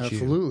thought about you.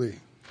 Absolutely.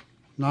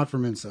 Not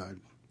from inside.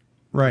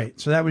 Right.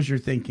 So that was your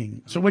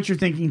thinking. So what's your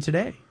thinking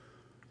today?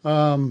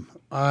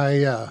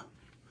 I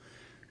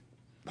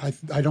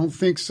don't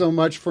think so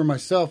much for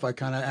myself. I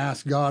kind of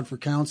ask God for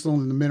counsel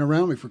and the men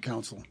around me for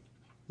counsel,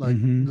 like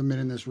the men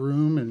in this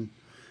room and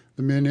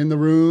the men in the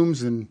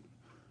rooms. And,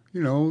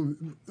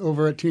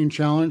 over at Teen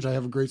Challenge, I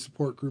have a great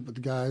support group with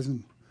the guys,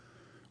 and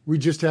we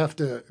just have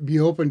to be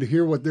open to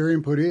hear what their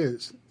input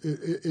is.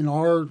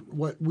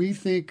 What we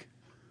think,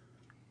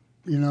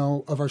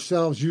 of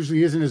ourselves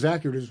usually isn't as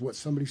accurate as what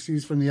somebody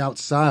sees from the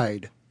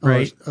outside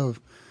right. of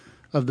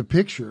the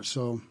picture.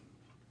 So,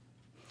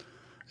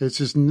 it's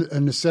just a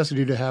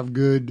necessity to have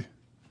good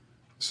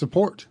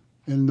support.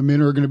 And the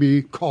men are going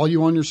to call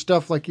you on your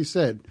stuff, like you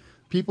said.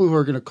 People who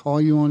are going to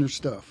call you on your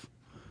stuff.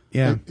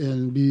 Yeah.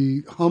 And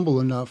be humble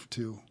enough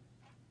to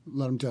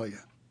let them tell you.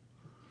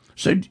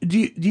 So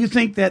do you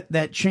think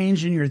that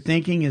change in your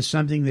thinking is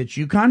something that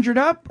you conjured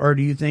up, or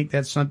do you think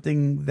that's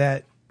something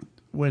that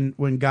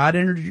when God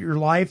entered your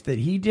life that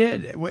he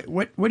did?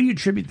 What do you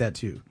attribute that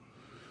to?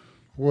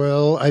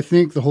 Well, I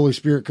think the Holy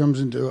Spirit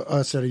comes into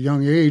us at a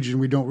young age, and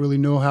we don't really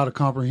know how to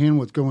comprehend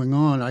what's going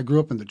on. I grew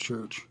up in the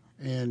church,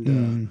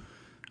 and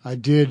I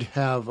did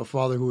have a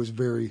father who was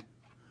very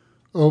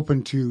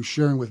open to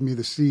sharing with me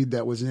the seed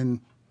that was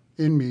in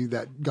me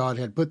that God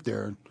had put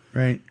there.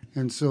 Right.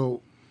 And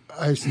so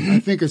I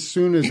think as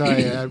soon as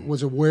I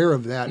was aware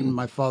of that, and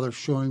my father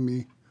showing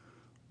me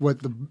what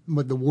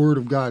the Word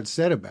of God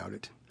said about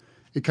it,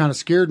 it kind of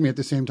scared me at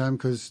the same time,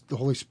 because the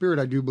Holy Spirit,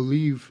 I do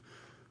believe,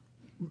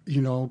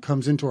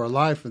 comes into our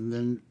life, and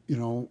then,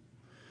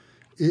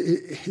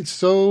 it's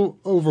so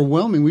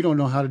overwhelming. We don't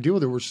know how to deal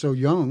with it. We're so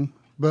young.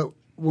 But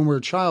when we're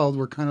a child,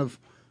 we're kind of,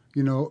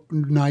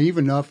 naive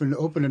enough and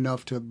open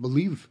enough to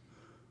believe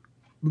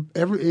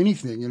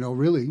anything,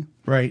 really.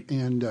 Right.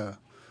 And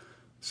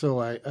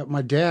so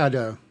my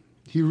dad,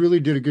 he really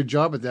did a good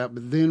job at that.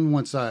 But then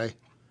once I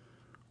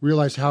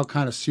realized how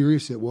kind of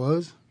serious it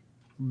was,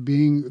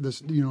 being this,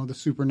 the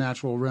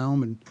supernatural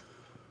realm and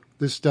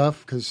this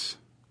stuff, because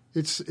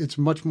it's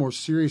much more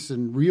serious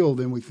and real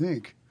than we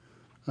think.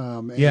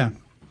 Yeah.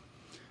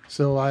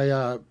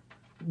 So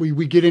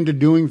we get into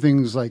doing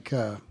things like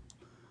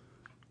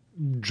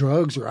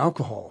drugs or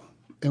alcohol,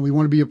 and we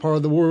want to be a part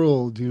of the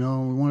world. We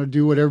want to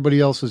do what everybody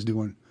else is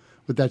doing,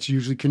 but that's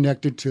usually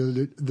connected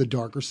to the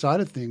darker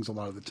side of things a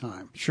lot of the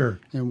time. Sure.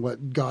 And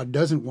what God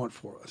doesn't want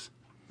for us,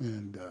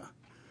 and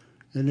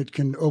it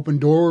can open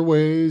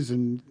doorways,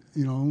 and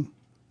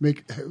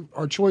make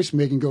our choice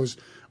making goes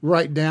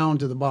right down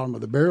to the bottom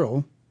of the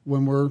barrel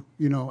when we're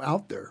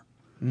out there.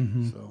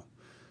 Mm-hmm. So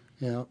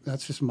yeah,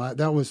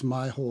 that was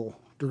my whole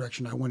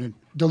direction I went in.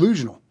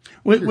 Delusional.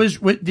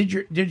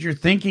 Did your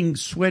thinking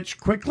switch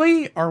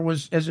quickly, or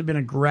has it been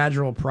a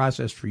gradual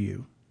process for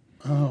you?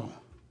 Oh,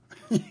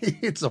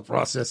 it's a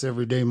process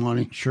every day,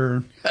 Monty.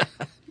 Sure.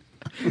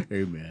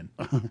 Amen.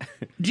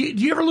 Do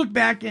you ever look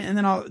back, and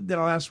then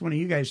I'll ask one of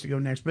you guys to go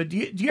next. But do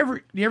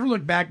you ever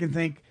look back and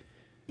think,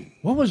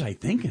 what was I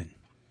thinking?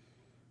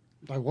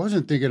 I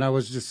wasn't thinking. I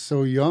was just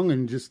so young,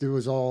 and it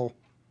was all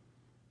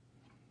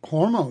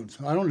hormones.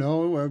 I don't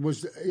know.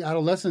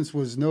 Adolescence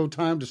was no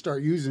time to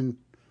start using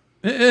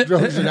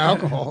drugs and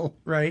alcohol.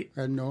 Right.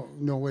 I had no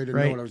way to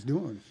know what I was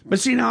doing. But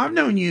see, now I've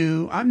known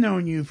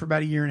you for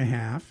about a year and a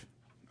half.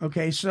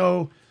 Okay,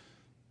 so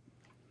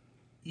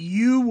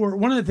you were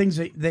one of the things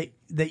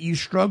that you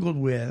struggled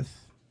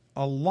with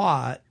a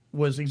lot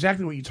was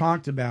exactly what you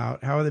talked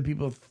about, how other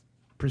people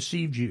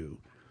perceived you.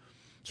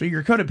 So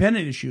your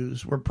codependent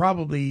issues were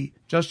probably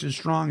just as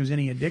strong as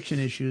any addiction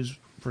issues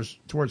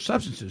towards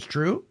substances.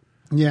 True?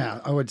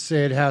 Yeah, I would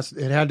say it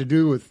had to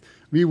do with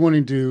me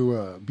wanting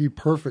to be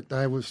perfect.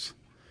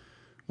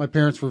 My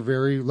parents were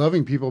very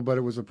loving people, but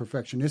it was a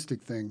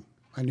perfectionistic thing.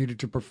 I needed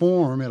to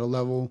perform at a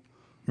level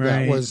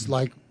that was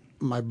like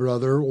my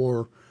brother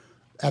or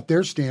at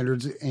their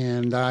standards,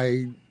 and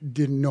I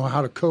didn't know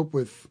how to cope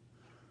with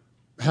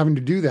having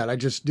to do that. I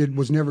just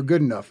was never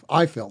good enough,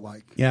 I felt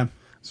like. Yeah.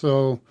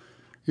 So,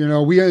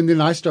 and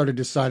then I started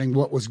deciding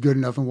what was good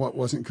enough and what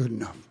wasn't good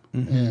enough.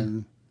 Mm-hmm.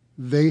 And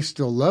they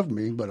still loved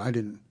me, but I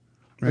didn't.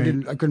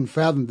 Right. I couldn't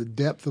fathom the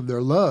depth of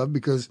their love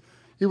because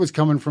it was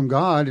coming from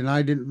God, and I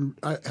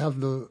have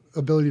the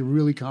ability to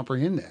really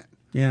comprehend that.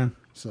 Yeah.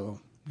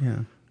 So, yeah.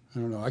 I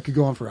don't know. I could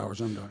go on for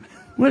hours. I'm done.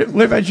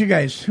 What about you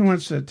guys? Who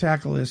wants to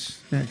tackle this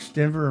next,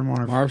 Denver or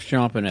Marv? Marv's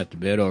chomping at the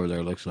bit over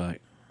there, looks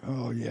like.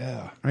 Oh,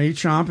 yeah. Are you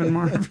chomping,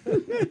 Marv?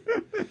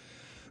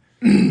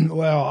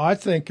 Well, I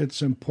think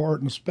it's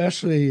important,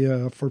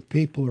 especially for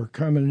people who are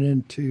coming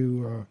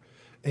into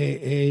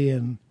AA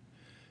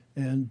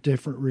and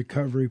different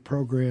recovery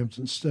programs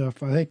and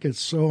stuff. I think it's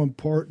so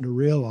important to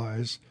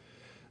realize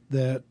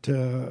that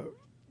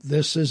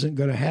this isn't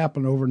going to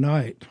happen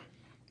overnight.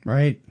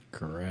 Right.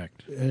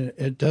 Correct.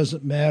 It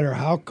doesn't matter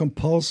how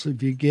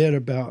compulsive you get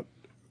about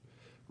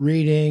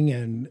reading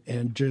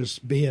and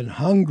just being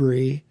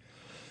hungry,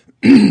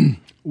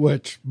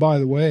 which, by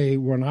the way,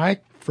 when I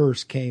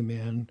first came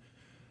in,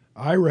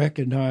 I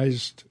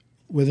recognized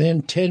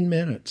within 10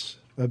 minutes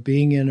of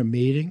being in a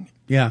meeting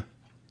that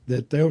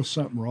there was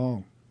something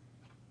wrong.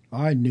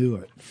 I knew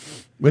it.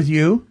 With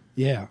you?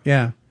 Yeah.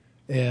 Yeah.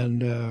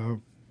 And a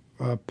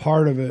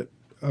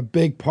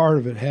big part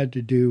of it had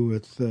to do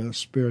with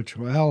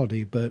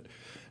spirituality, but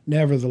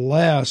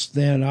nevertheless,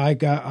 then I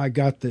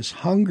got this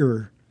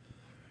hunger,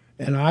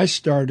 and I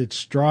started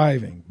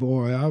striving.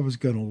 Boy, I was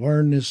going to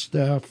learn this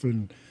stuff,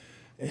 and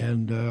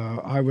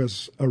I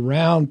was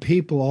around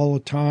people all the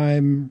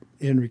time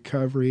in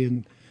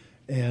recovery,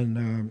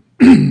 and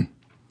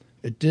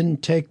it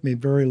didn't take me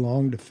very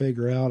long to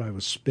figure out I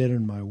was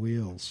spinning my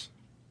wheels.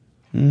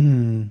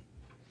 Mm-hmm.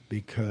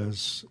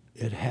 Because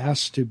it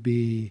has to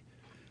be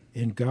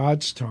in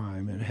God's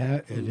time.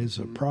 It is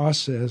a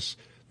process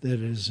that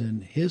is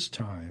in His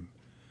time.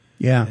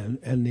 Yeah.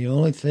 And the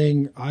only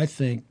thing I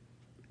think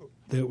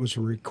that was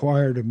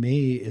required of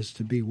me is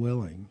to be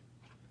willing.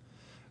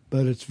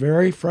 But it's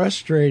very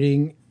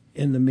frustrating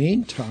in the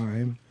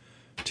meantime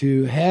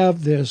to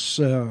have this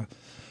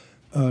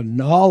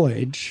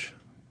knowledge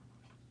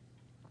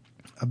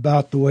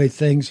about the way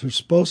things are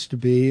supposed to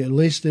be, at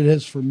least it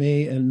is for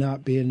me, and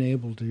not being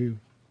able to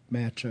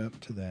match up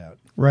to that.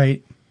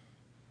 Right.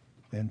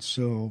 And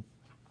so,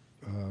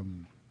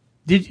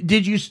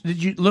 did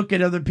you look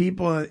at other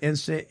people and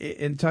say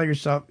and tell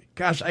yourself,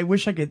 "Gosh, I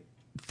wish I could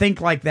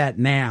think like that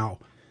now.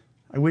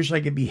 I wish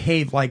I could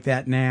behave like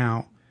that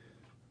now,"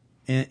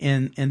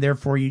 and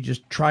therefore you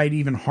just tried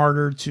even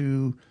harder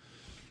to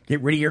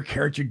get rid of your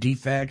character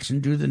defects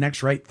and do the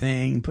next right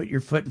thing, put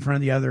your foot in front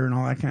of the other, and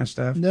all that kind of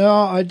stuff. No,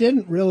 I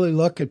didn't really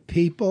look at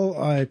people.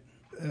 I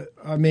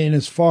mean,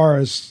 as far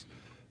as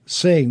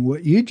saying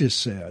what you just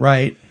said,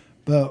 right.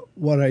 But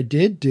what I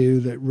did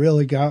do that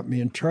really got me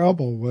in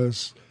trouble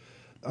was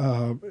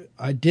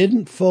I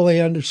didn't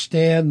fully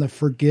understand the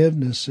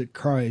forgiveness that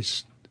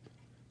Christ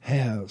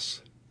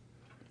has.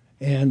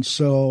 And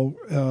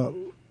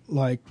so,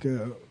 like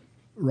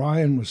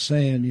Ryan was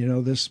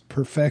saying, this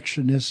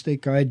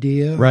perfectionistic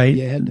idea.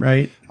 Right,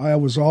 right. I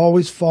was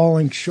always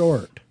falling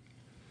short.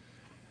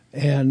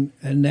 And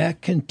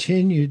that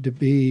continued to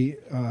be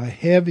a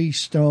heavy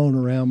stone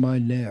around my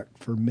neck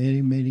for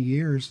many, many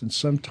years, and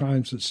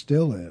sometimes it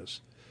still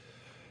is.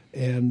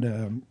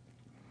 And,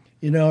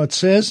 it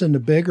says in the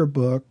bigger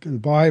book, the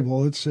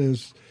Bible, it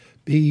says,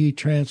 "Be ye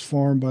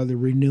transformed by the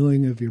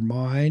renewing of your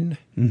mind."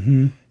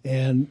 Mm-hmm.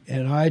 And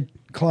I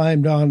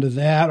climbed onto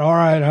that. All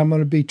right, I'm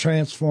going to be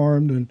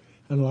transformed. And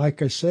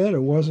like I said, it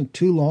wasn't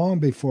too long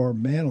before,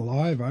 man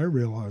alive, I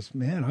realized,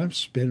 man, I'm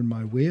spinning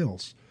my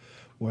wheels.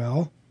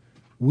 Well,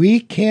 we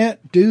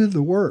can't do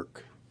the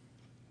work.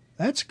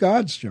 That's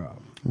God's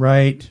job.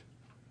 Right.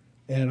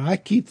 And I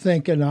keep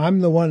thinking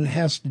I'm the one that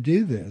has to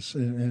do this,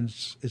 and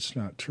it's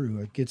not true.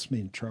 It gets me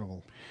in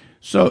trouble.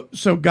 So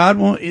God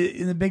won't.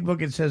 In the big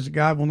book, it says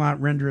God will not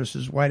render us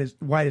as white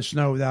as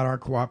snow without our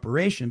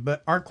cooperation.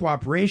 But our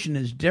cooperation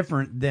is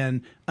different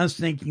than us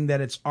thinking that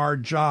it's our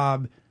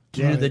job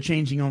to do the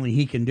changing only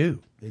He can do.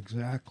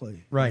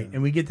 Exactly. Right,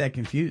 and we get that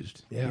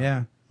confused.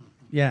 Yeah.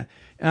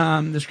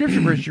 The scripture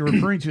verse you're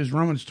referring to is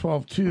Romans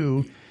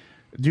 12:2.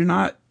 Do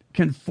not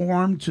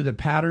conform to the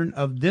pattern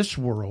of this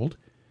world,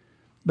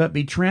 but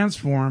be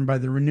transformed by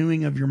the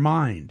renewing of your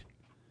mind.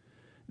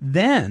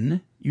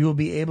 Then you will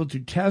be able to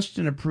test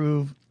and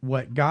approve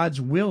what God's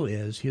will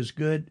is, His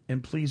good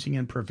and pleasing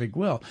and perfect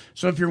will.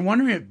 So if you're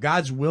wondering what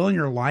God's will in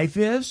your life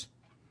is,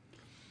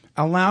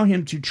 allow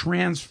Him to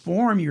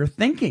transform your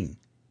thinking.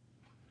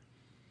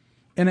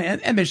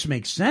 And this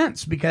makes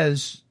sense,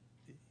 because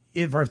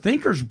if our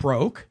thinker's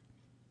broke,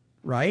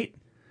 right,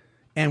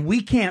 and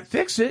we can't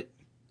fix it,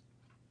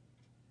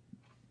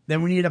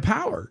 then we need a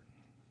power.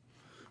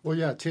 Well,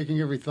 yeah, taking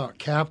every thought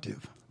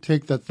captive.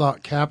 Take that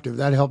thought captive.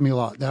 That helped me a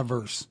lot, that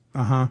verse.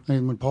 Uh-huh.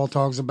 And when Paul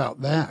talks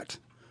about that,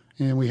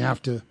 and we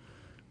have to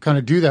kind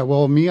of do that.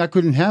 Well, I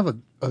couldn't have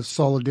a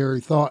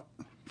solitary thought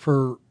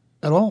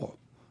at all.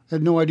 I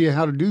had no idea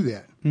how to do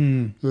that.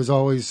 It was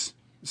always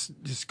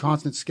just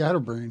constant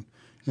scatterbrain.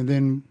 And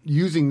then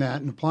using that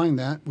and applying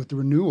that with the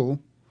renewal,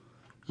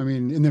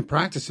 and then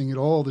practicing it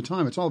all the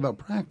time. It's all about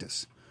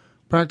practice.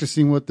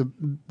 Practicing what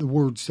the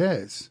Word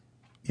says.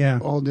 Yeah.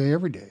 All day,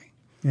 every day.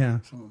 Yeah.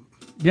 So,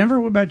 Denver,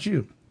 what about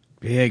you?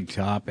 Big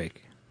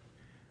topic.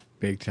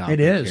 It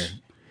is.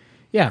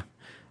 Here.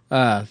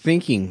 Yeah.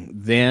 Thinking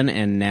then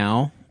and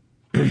now.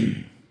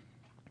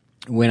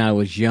 When I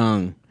was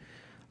young,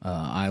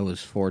 I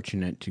was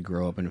fortunate to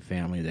grow up in a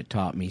family that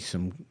taught me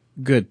some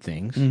good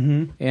things.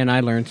 Mm-hmm. And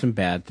I learned some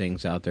bad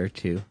things out there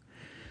too.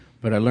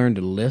 But I learned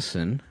to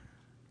listen.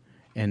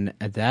 And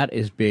that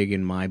is big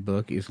in my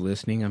book, is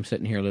listening. I'm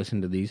sitting here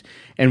listening to these.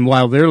 And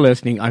while they're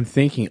listening, I'm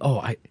thinking,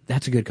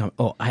 that's a good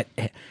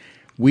comment.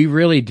 We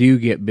really do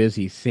get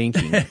busy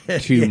thinking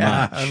too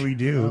much. Yeah, we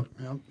do.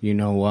 Yep. You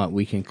know what?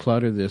 We can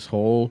clutter this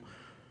whole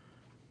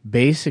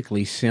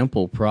basically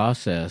simple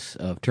process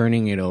of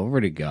turning it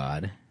over to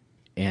God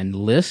and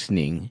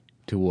listening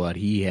to what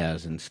He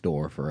has in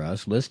store for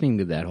us, listening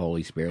to that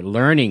Holy Spirit,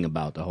 learning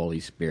about the Holy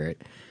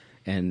Spirit,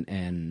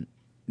 and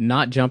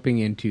not jumping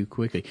in too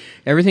quickly.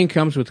 Everything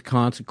comes with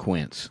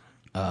consequence.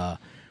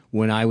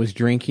 When I was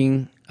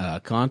drinking,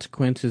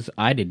 consequences,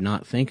 I did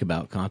not think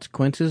about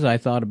consequences. I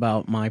thought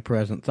about my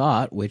present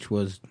thought, which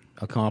was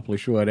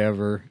accomplish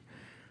whatever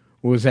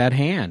was at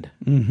hand.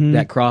 Mm-hmm.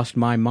 That crossed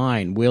my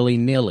mind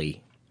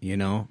willy-nilly,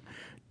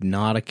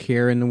 not a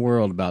care in the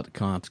world about the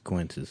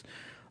consequences.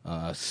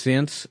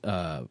 Since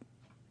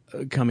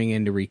coming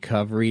into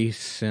recovery,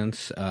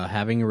 since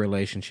having a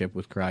relationship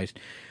with Christ,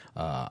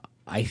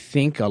 I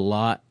think a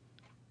lot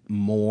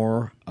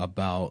more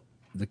about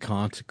the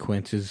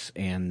consequences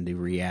and the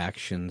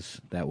reactions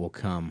that will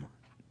come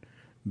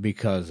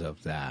because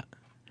of that.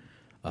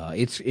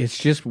 It's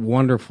just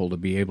wonderful to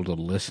be able to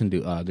listen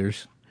to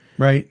others,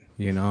 Right.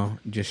 You know,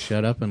 just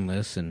shut up and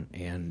listen,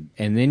 and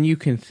then you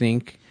can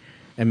think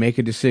and make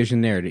a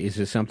decision there. Is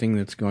this something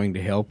that's going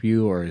to help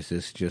you, or is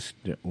this just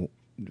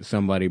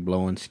somebody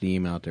blowing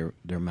steam out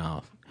their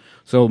mouth?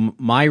 So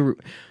my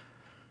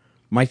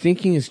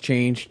thinking has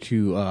changed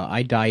to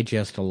I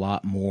digest a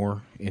lot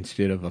more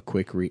instead of a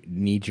quick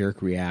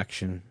knee-jerk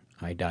reaction.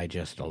 I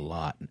digest a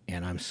lot,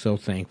 and I'm so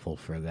thankful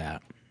for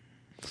that.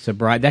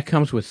 Sobriety, that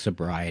comes with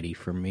sobriety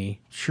for me.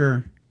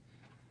 Sure.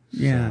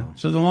 Yeah.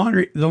 So the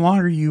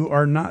longer you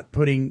are not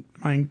putting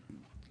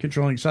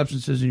mind-controlling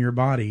substances in your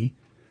body,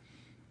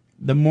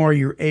 the more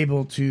you're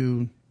able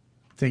to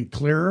think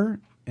clearer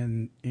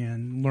and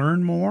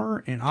learn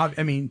more. And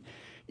I mean,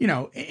 you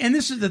know, and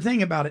this is the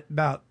thing about it,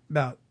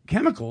 about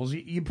chemicals.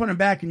 You put them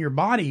back in your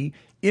body.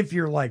 If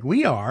you're like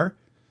we are,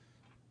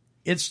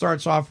 it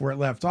starts off where it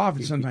left off,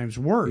 and sometimes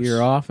worse.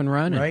 You're off and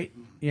running, right?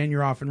 And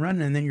you're off and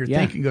running, and then your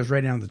thinking goes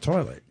right down the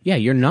toilet. Yeah,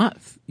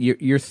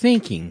 you're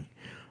thinking,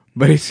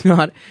 but it's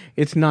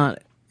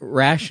not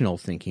rational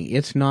thinking.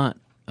 It's not.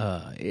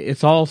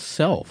 It's all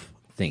self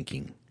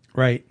thinking,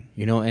 right?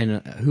 You know,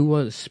 and who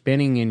was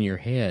spinning in your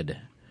head?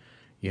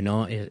 You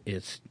know,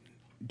 it's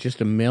just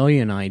a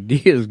million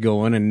ideas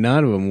going, and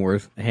none of them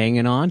worth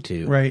hanging on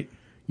to. Right.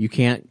 You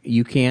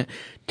can't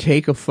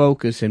take a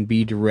focus and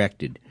be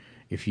directed.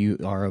 If you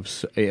are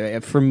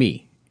for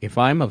me, if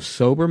I'm of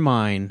sober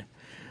mind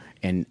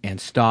and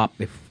stop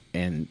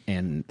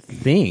and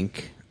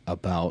think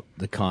about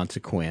the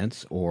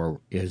consequence,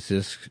 or is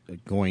this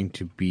going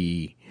to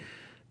be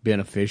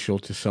beneficial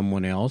to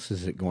someone else?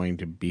 Is it going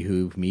to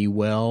behoove me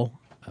well?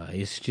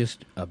 It's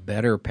just a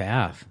better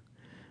path.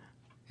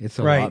 It's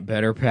a lot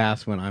better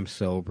path when I'm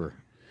sober.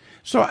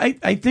 So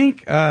I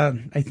think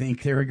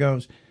there it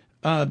goes.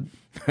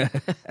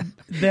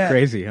 That,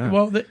 crazy, huh?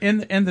 Well,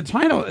 and the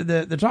title,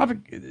 the topic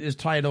is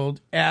titled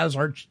 "As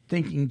Our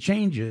Thinking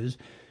Changes."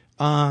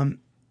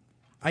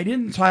 I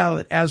didn't title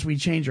it "As We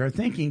Change Our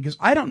Thinking" because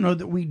I don't know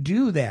that we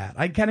do that.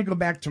 I kind of go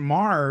back to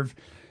Marv.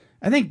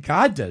 I think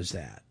God does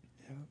that.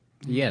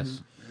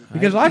 Yes,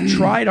 because I've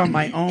tried on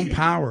my own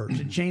power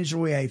to change the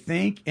way I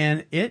think,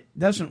 and it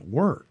doesn't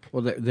work.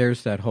 Well,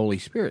 there's that Holy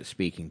Spirit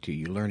speaking to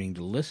you, learning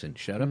to listen.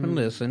 Shut up and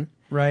listen,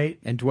 right,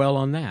 and dwell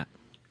on that.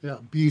 Yeah,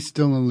 be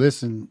still and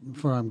listen,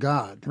 for I'm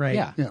God. Right.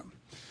 Yeah.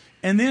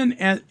 And then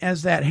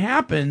as that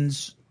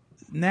happens,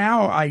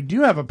 now I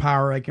do have a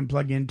power I can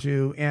plug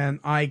into, and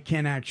I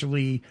can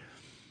actually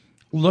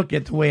look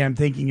at the way I'm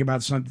thinking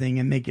about something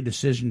and make a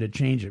decision to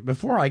change it.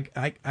 Before, I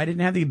didn't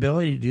have the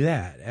ability to do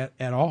that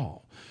at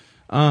all.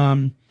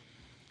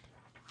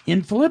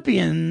 In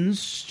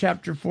Philippians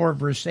chapter 4,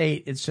 verse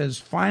 8, it says,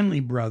 "Finally,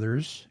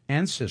 brothers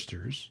and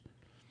sisters,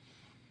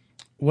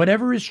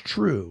 whatever is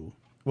true,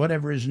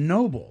 whatever is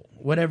noble,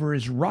 whatever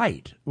is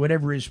right,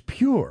 whatever is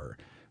pure,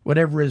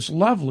 whatever is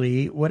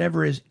lovely,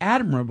 whatever is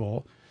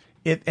admirable,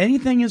 if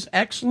anything is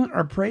excellent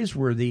or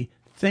praiseworthy,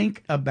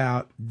 think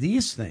about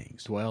these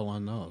things." Dwell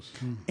on those.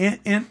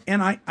 And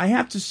I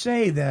have to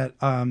say that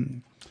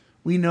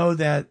we know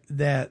that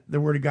the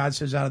Word of God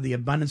says, out of the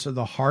abundance of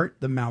the heart,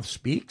 the mouth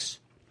speaks.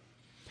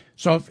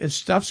 So if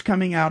stuff's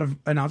coming out of,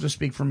 and I'll just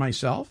speak for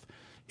myself,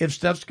 if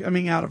stuff's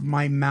coming out of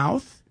my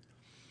mouth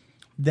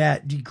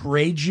that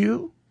degrades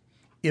you,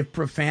 if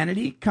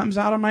profanity comes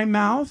out of my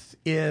mouth,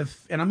 and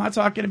I'm not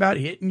talking about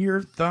hitting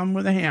your thumb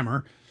with a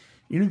hammer,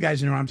 you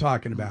guys know what I'm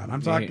talking about.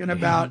 I'm talking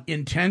about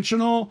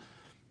intentional,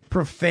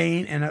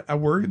 profane, and a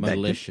word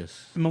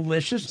malicious.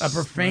 A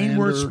profane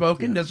word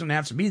spoken doesn't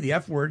have to be the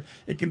F word.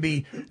 It can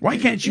be, "Why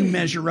can't you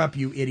measure up,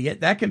 you idiot?"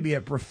 That can be a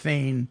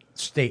profane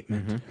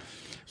statement. Mm-hmm.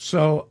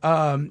 So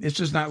it's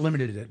just not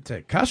limited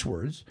to cuss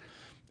words.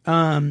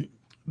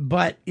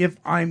 But if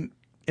I'm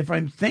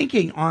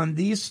thinking on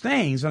these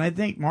things, and I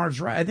think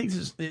Marv's right, I think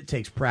it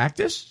takes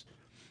practice,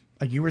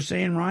 like you were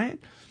saying, Ryan,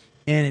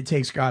 and it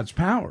takes God's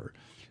power.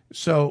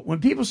 So when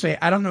people say,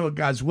 "I don't know what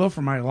God's will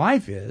for my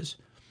life is,"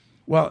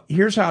 well,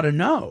 here's how to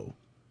know.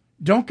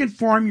 Don't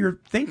conform your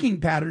thinking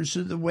patterns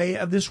to the way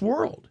of this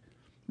world,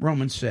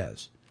 Romans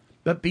says,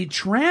 but be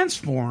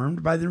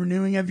transformed by the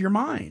renewing of your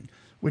mind,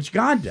 which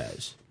God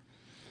does.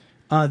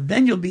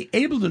 Then you'll be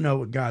able to know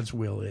what God's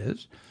will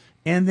is.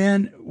 And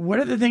then what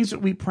are the things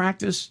that we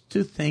practice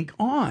to think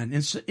on?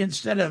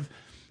 Instead of,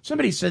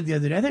 somebody said the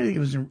other day, I think it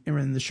was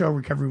in the show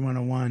Recovery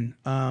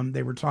 101,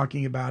 they were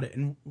talking about it,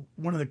 and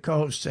one of the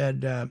co-hosts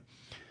said,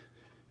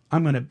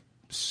 I'm going to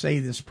say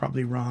this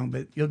probably wrong,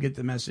 but you'll get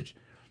the message.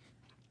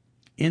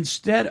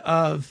 Instead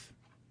of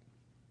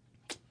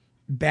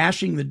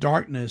bashing the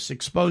darkness,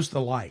 expose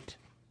the light.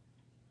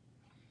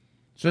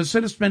 So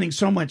instead of spending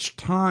so much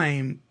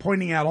time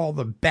pointing out all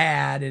the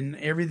bad and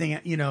everything,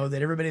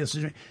 that everybody else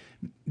is doing,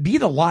 be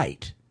the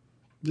light.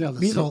 Yeah,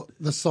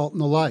 the salt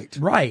and the light.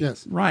 Right,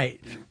 yes.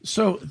 Right.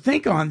 So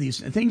think on these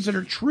things that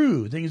are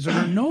true, things that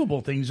are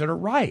noble, things that are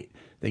right,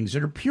 things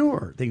that are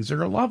pure, things that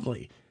are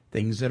lovely,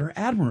 things that are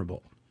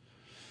admirable.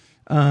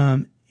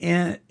 And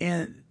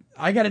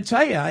I got to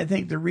tell you, I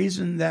think the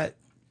reason that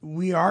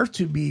we are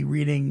to be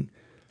reading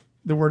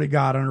the Word of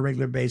God on a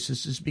regular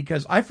basis is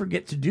because I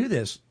forget to do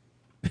this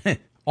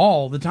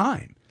all the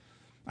time.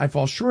 I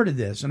fall short of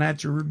this, and I have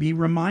to be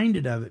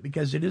reminded of it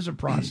because it is a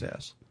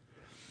process,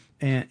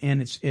 and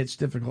it's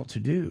difficult to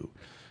do.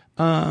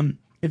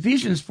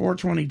 Ephesians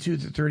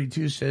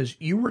 4:22-32 says,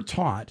 "You were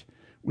taught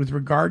with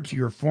regard to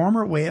your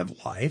former way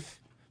of life,"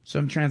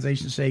 some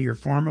translations say your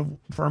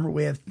former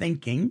way of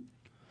thinking,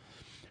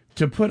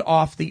 "to put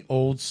off the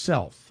old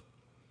self,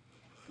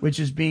 which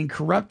is being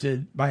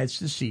corrupted by its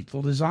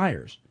deceitful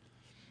desires,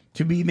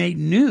 to be made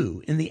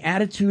new in the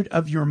attitude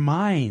of your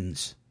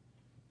minds,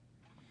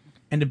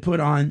 and to put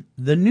on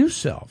the new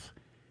self,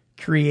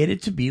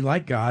 created to be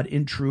like God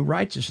in true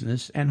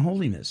righteousness and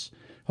holiness."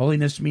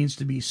 Holiness means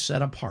to be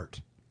set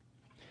apart.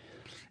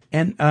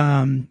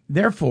 "And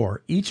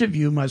therefore, each of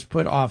you must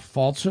put off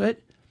falsehood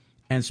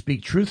and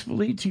speak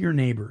truthfully to your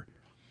neighbor,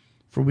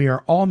 for we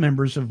are all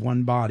members of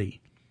one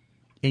body.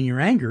 In your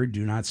anger,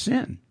 do not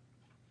sin.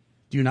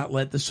 Do not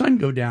let the sun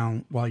go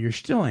down while you're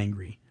still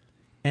angry,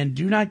 and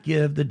do not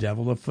give the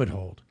devil a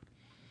foothold.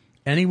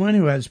 Anyone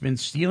who has been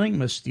stealing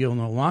must steal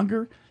no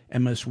longer,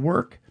 and must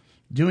work,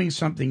 doing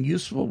something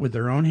useful with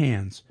their own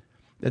hands,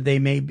 that they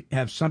may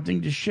have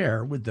something to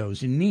share with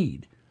those in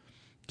need.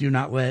 Do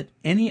not let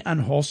any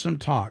unwholesome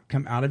talk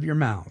come out of your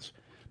mouths,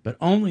 but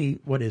only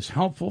what is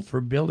helpful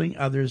for building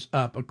others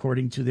up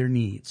according to their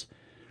needs,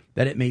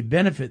 that it may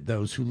benefit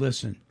those who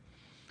listen.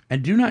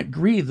 And do not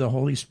grieve the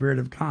Holy Spirit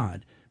of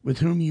God, with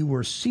whom you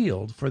were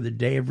sealed for the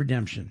day of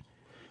redemption.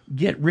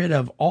 Get rid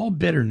of all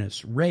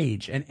bitterness,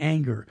 rage, and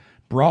anger,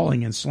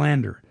 brawling and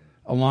slander,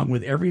 along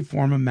with every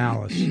form of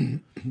malice.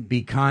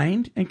 Be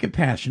kind and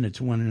compassionate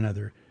to one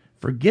another,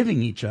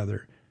 forgiving each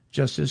other,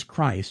 just as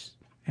Christ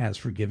has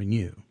forgiven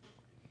you."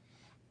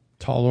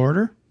 Tall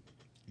order?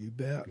 You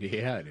bet.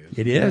 Yeah, it is.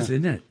 It is,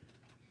 isn't it?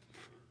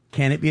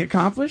 Can it be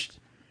accomplished?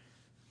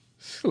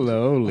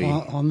 Slowly.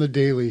 On the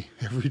daily,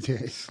 every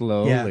day.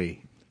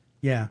 Slowly.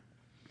 Yeah.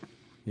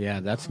 Yeah,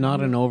 that's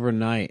not an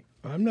overnight.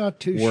 I'm not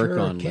too work sure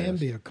on it can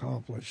list. be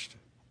accomplished.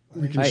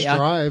 We can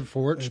strive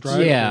for it.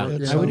 Strive yeah, for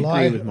it. It's I would a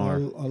agree with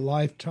Mark. A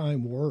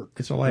lifetime work.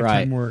 It's a lifetime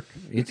Right. work.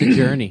 It's a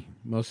journey,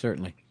 most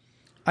certainly.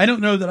 I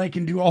don't know that I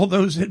can do all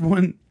those at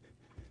one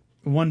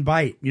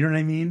bite. You know what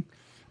I mean?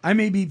 I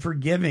may be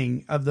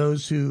forgiving of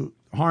those who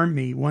harm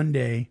me one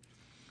day,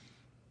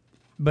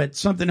 but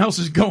something else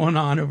is going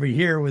on over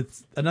here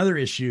with another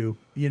issue.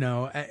 You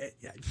know,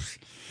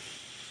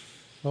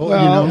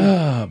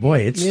 boy,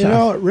 it's you tough.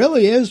 know, it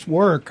really is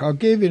work. I'll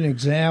give you an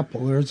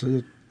example. There's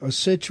a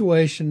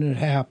situation that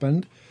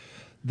happened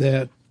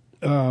that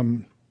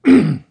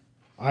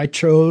I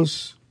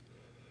chose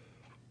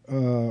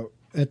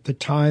at the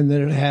time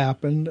that it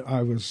happened.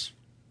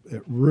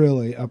 It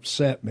really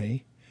upset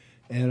me,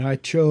 and I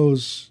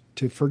chose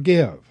to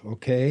forgive.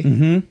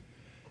 Okay,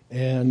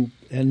 and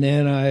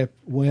then I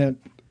went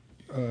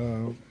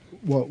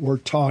what we're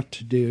taught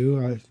to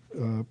do. I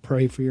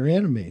pray for your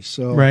enemies.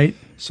 So Right.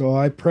 So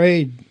I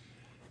prayed,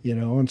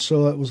 and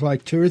so it was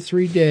like 2 or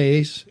 3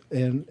 days,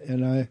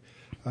 and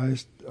I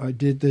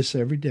did this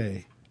every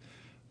day.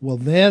 Well,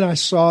 then I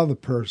saw the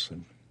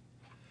person,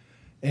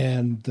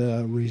 and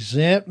the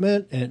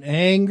resentment and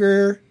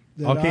anger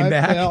that All came I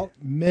back? felt,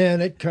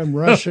 man, it come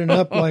rushing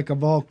up like a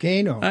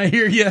volcano. I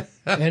hear you.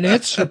 And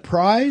it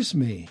surprised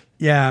me.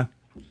 Yeah.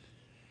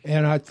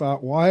 And I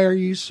thought, why are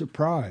you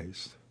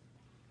surprised?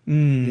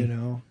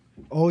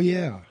 Oh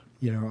yeah,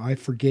 I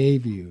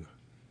forgave you.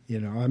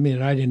 I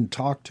mean, I didn't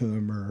talk to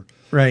him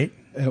Right.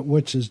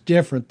 which is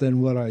different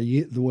than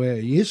the way I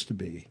used to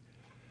be.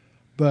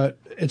 But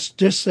it's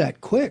just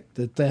that quick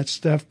that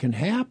stuff can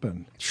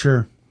happen.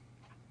 Sure.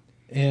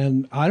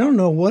 And I don't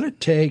know what it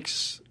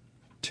takes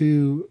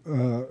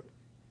to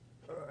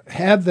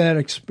have that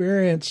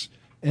experience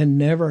and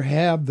never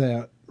have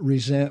that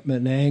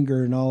resentment and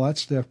anger and all that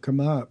stuff come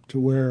up to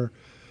where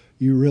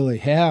you really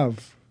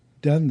have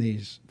done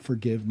these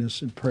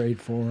forgiveness and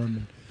prayed for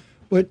them,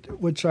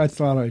 which I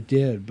thought I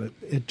did, but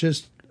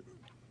it's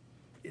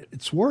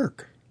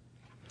work.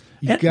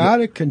 You got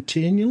to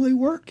continually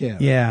work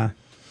at it. Yeah.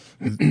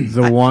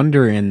 The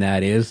wonder in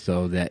that is,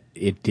 though, that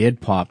it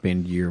did pop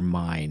into your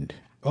mind.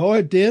 Oh,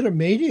 it did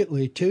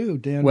immediately too,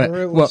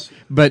 Denver.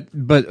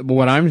 But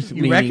what I'm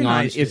meaning on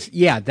recognized is,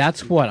 it.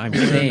 that's what I'm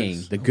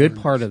saying. The good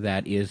part of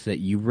that is that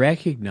you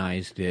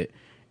recognized it,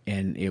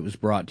 and it was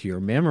brought to your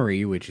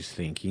memory, which is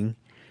thinking.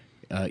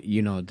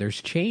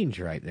 There's change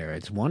right there.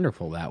 It's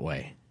wonderful that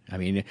way. I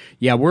mean,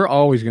 yeah, we're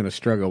always going to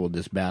struggle with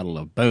this battle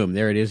of boom,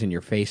 there it is in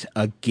your face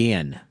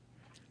again.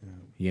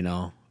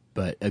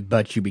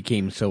 But you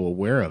became so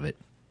aware of it.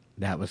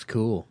 That was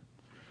cool.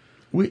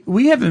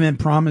 We haven't been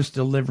promised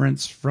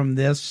deliverance from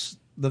this,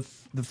 the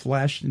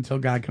flesh, until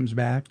God comes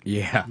back.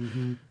 Yeah.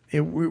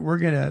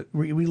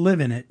 We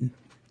live in it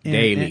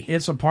daily. And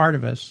it's a part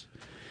of us.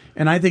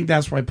 And I think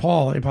that's why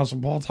the Apostle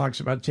Paul talks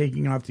about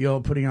taking off the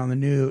old, putting on the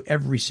new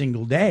every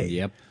single day.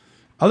 Yep.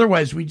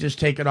 Otherwise, we just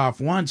take it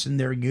off once and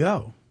there you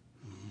go.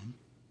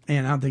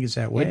 And I don't think it's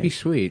that way. It'd be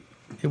sweet.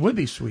 It would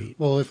be sweet.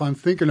 Well, if I'm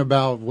thinking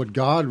about what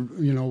God,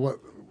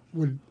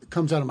 what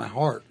comes out of my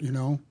heart,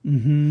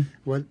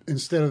 what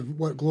instead of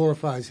what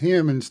glorifies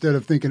Him, instead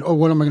of thinking, oh,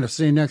 what am I going to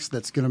say next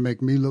that's going to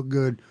make me look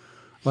good,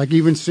 Like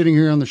even sitting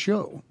here on the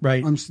show,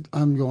 right?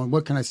 I'm going,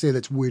 what can I say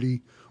that's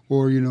witty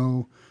or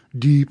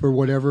deep or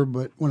whatever?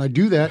 But when I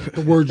do that,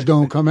 the words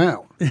don't come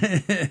out.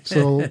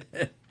 So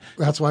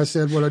that's why I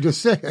said what I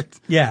just said.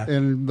 Yeah,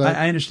 but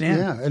I understand.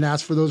 Yeah, and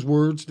ask for those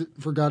words,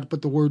 for God to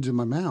put the words in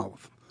my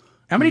mouth.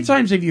 How many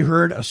times have you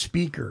heard a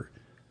speaker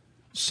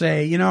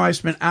say, I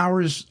spent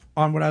hours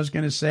on what I was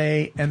going to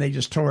say, and they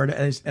just tore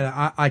it. And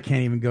I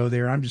can't even go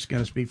there. I'm just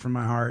going to speak from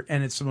my heart,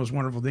 and it's the most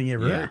wonderful thing you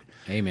ever heard.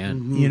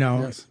 Amen.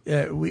 Yes.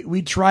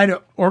 We try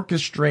to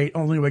orchestrate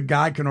only what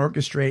God can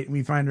orchestrate, and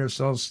we find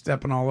ourselves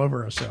stepping all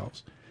over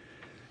ourselves.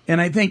 And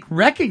I think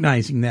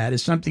recognizing that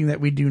is something that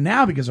we do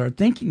now because our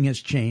thinking has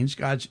changed.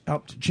 God's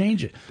helped to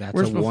change it. That's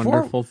Whereas a before,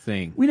 wonderful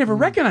thing. We never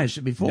recognized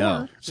it before.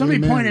 No. Somebody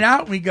Amen. pointed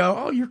out, and we go,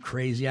 "Oh, you're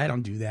crazy. I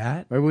don't do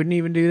that." I wouldn't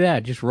even do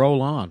that. Just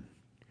roll on.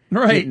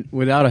 Right.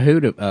 Without a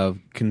hoot of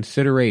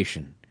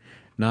consideration.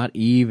 Not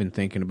even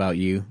thinking about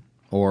you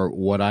or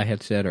what I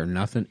had said or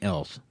nothing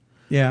else.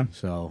 Yeah.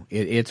 So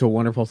it's a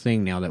wonderful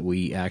thing now that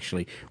we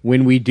actually,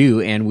 when we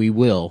do, and we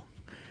will,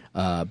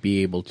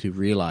 be able to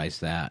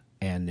realize that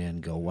and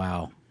then go,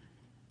 wow,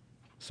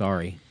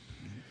 sorry.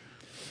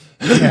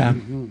 Yeah.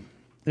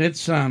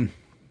 It's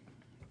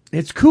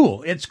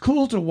cool. It's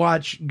cool to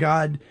watch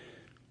God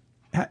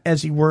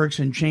as he works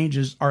and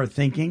changes our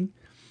thinking.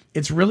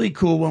 It's really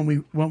cool when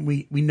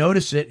we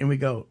notice it and we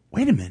go,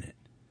 wait a minute,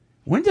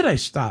 when did I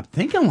stop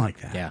thinking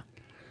like that? Yeah.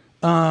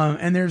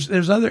 And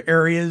there's other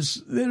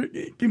areas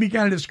that can be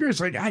kind of discouraged.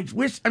 Like, I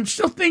wish I'm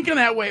still thinking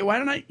that way. Why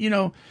don't I,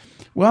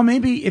 well,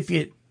 maybe if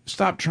you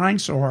stop trying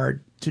so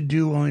hard to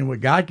do only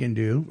what God can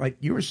do, like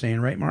you were saying,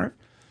 right, Mark?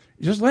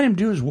 Just let him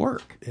do his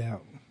work. Yeah.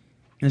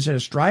 Instead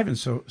of striving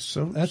so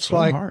That's so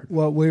like hard.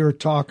 what we were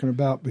talking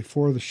about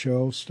before the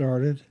show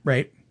started.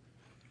 Right.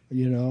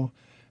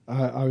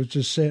 I was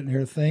just sitting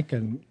here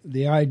thinking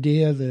the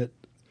idea that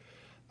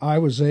I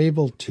was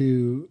able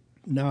to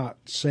not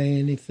say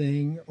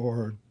anything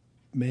or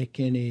make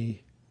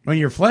any. When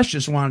your flesh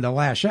just wanted to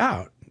lash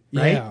out,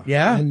 right?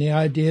 Yeah. And the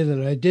idea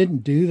that I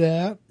didn't do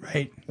that,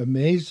 right,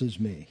 amazes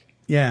me.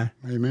 Yeah.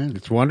 Amen.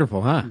 It's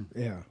wonderful, huh?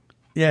 Yeah.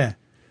 Yeah.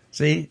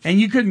 See, and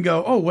you couldn't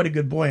go, oh, what a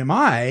good boy am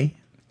I,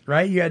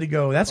 right? You had to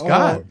go, that's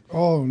God.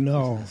 Oh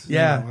no.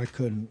 Yeah. No, I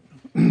couldn't.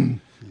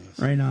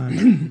 Right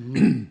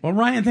on. Well,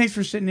 Ryan, thanks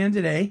for sitting in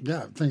today.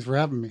 Yeah, thanks for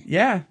having me.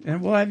 Yeah,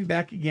 and we'll have you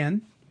back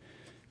again.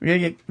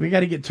 We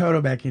got to get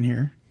Toto back in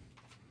here.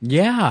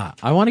 Yeah,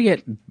 I want to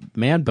get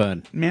Man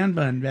Bun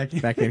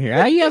back in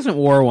here. He hasn't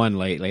wore one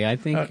lately. I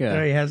think. He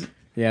hasn't.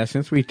 Yeah,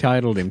 since we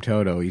titled him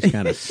Toto, he's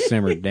kind of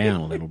simmered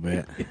down a little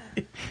bit.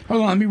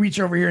 Hold on, let me reach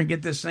over here and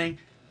get this thing.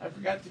 I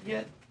forgot to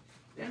get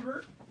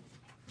Denver.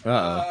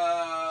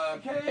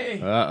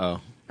 Okay.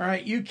 Uh-oh. All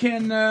right, you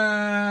can.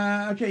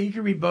 You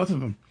can read both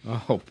of them.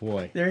 Oh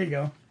boy. There you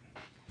go.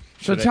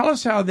 So tell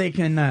us how they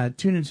can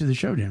tune into the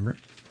show, Denver.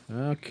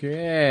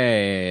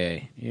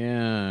 Okay.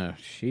 Yeah.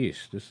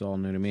 Jeez, this is all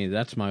new to me.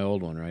 That's my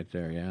old one right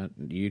there. Yeah.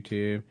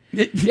 YouTube.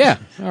 Yeah.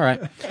 All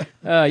right.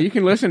 You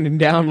can listen and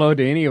download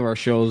to any of our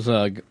shows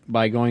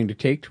by going to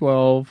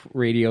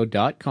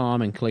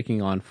take12radio.com and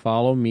clicking on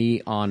Follow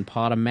Me on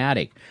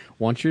Podomatic.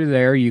 Once you're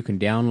there, you can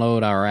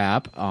download our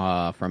app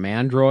from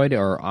Android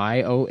or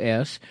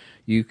iOS.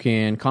 You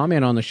can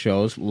comment on the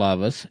shows,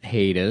 love us,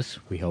 hate us.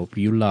 We hope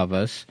you love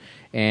us,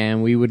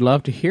 and we would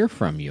love to hear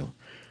from you.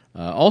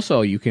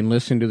 Also, you can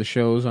listen to the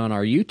shows on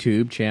our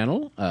YouTube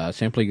channel.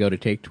 Simply go to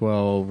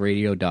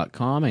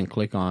take12radio.com and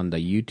click on the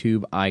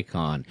YouTube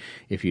icon.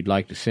 If you'd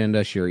like to send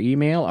us your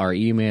email, our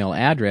email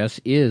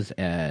address is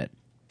at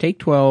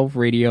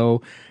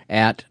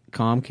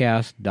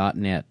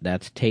take12radio@comcast.net.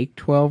 That's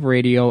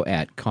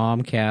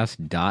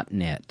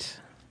take12radio@comcast.net.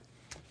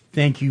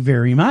 Thank you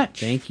very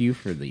much. Thank you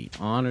for the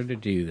honor to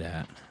do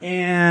that.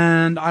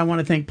 And I want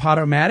to thank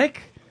Podomatic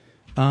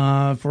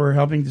for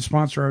helping to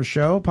sponsor our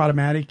show.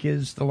 Podomatic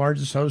is the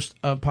largest host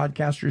of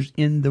podcasters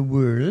in the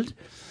world,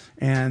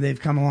 and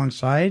they've come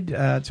alongside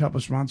to help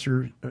us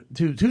sponsor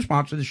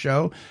the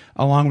show,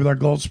 along with our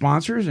gold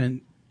sponsors.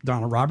 And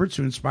Donald Roberts,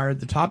 who inspired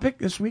the topic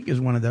this week,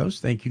 is one of those.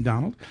 Thank you,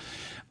 Donald.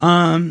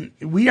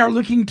 We are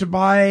looking to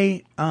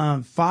buy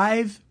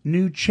 5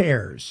 new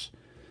chairs.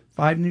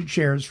 5 new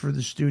chairs for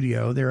the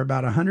studio. They're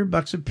about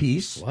 $100 a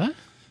piece. What?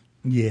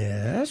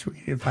 Yes, we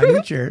get 5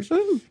 new chairs.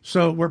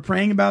 So we're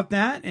praying about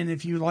that. And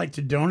if you'd like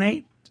to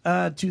donate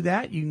to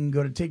that, you can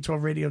go to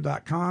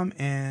take12radio.com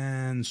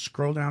and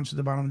scroll down to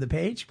the bottom of the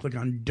page, click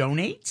on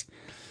donate.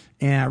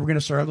 And we're going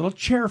to start a little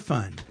chair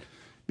fund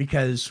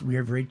because we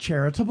are very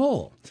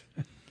charitable.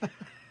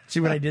 See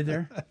what I did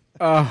there?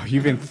 Oh,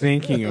 you've been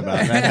thinking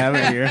about that,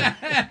 haven't you?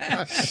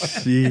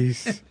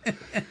 Jeez.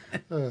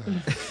 The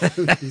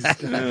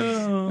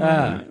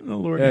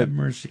Lord have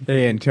mercy.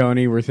 Hey, and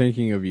Tony, we're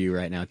thinking of you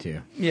right now,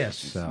 too. Yes,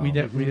 So. we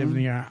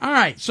definitely are. All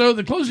right, so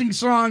the closing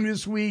song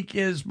this week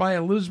is by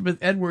Elizabeth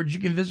Edwards. You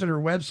can visit her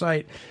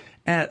website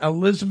at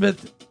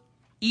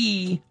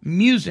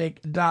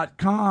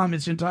elizabeth.emusic.com.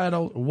 It's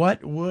entitled,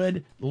 What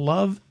Would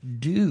Love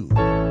Do?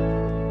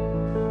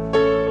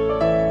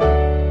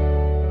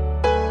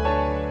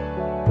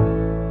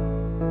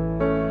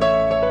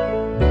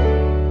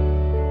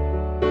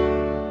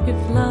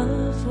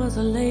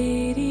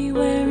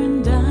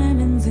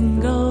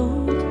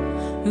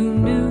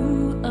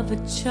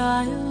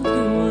 child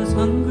who was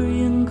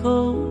hungry and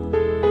cold?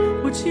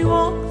 Would she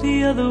walk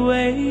the other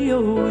way,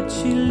 or would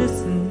she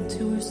listen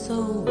to her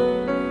soul?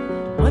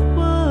 What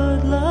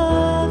would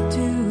love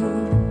do?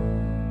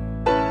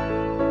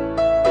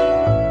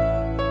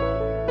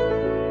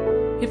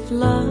 If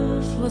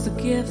love was a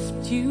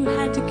gift you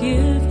had to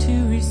give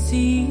to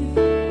receive,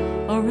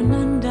 or an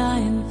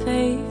undying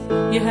faith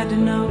you had to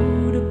know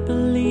to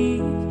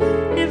believe,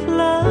 if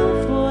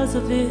love was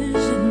a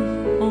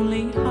vision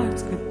only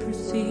hearts could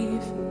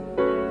perceive,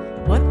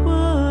 what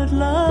would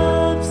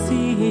love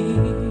see?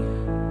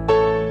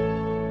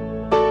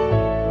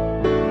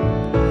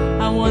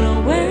 I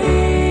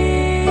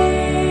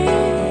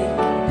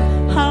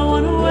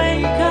wanna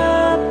wake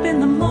up in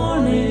the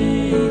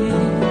morning.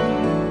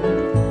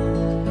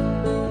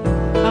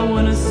 I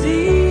wanna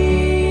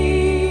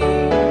see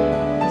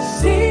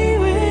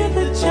with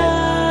a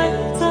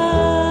child's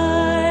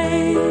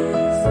eyes,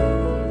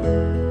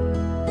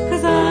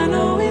 'cause I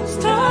know it's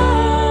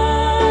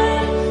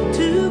time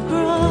to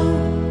grow,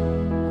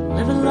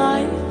 live a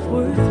life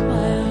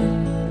worthwhile.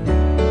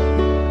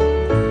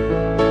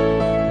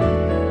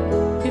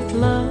 If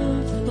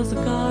love was a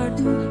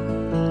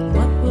garden,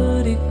 what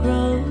would it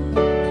grow?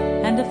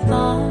 And if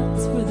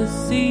thoughts were the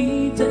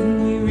seeds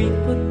and we reap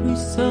what we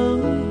sow,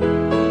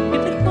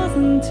 if it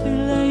wasn't too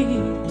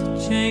late to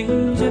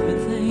change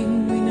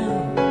everything we know,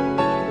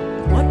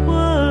 what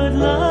would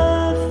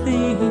love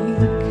think?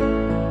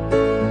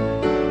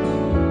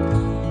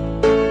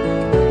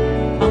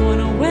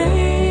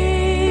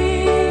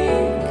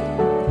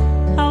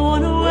 I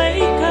wanna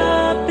wake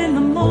up in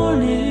the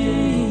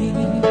morning.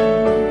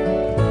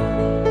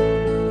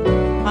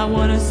 I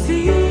wanna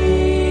see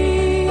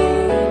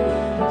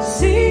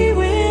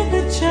with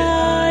a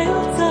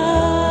child's eyes,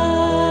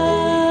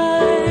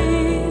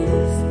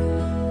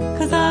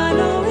 'cause I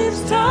know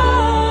it's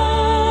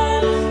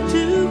time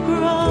to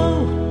grow,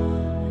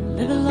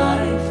 live a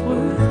life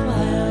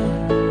worthwhile.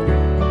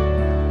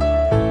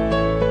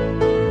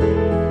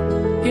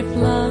 If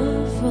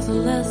love was a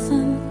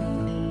lesson,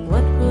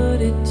 what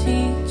would it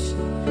teach?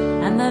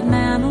 And that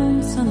man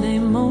on Sunday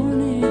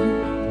morning,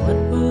 what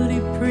would he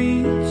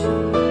preach?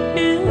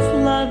 Is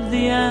love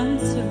the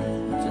answer,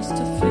 just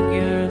a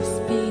figure of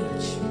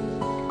speech?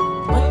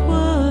 What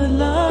would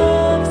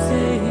love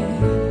say?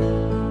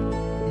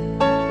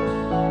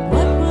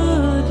 What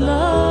would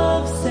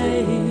love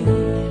say?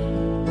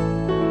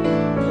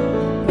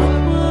 What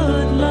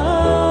would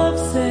love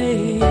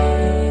say?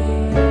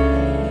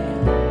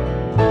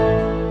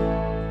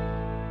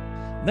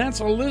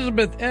 That's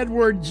Elizabeth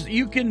Edwards.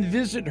 You can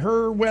visit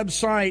her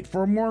website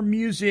for more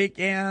music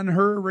and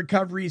her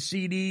recovery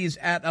CDs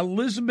at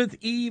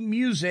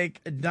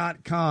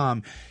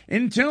ElizabethEmusic.com.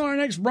 Until our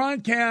next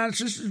broadcast,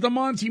 this is the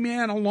Monty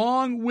Man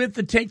along with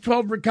the Take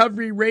 12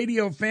 Recovery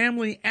Radio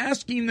family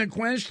asking the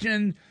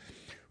question,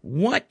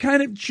 what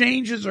kind of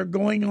changes are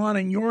going on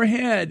in your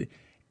head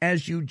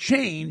as you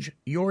change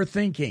your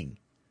thinking?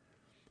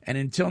 And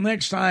until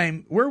next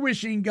time, we're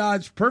wishing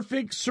God's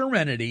perfect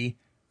serenity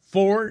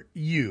for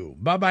you.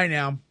 Bye-bye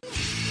now. Good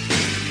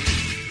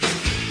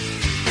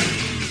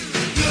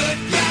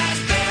guys,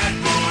 bad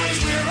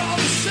boys, we're all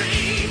the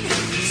same.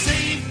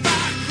 Saved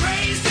by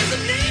grace is the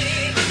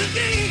name of the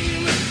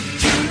game.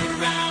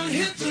 Turn around,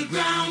 hit the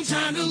ground,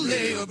 time to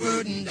lay a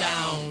burden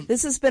down.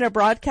 This has been a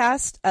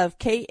broadcast of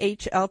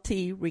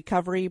KHLT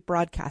Recovery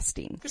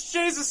Broadcasting. 'Cause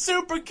she's a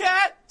super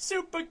cat,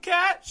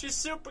 she's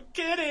super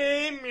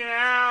kitty,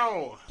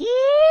 meow. Yeah,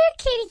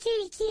 kitty,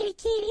 kitty, kitty,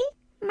 kitty.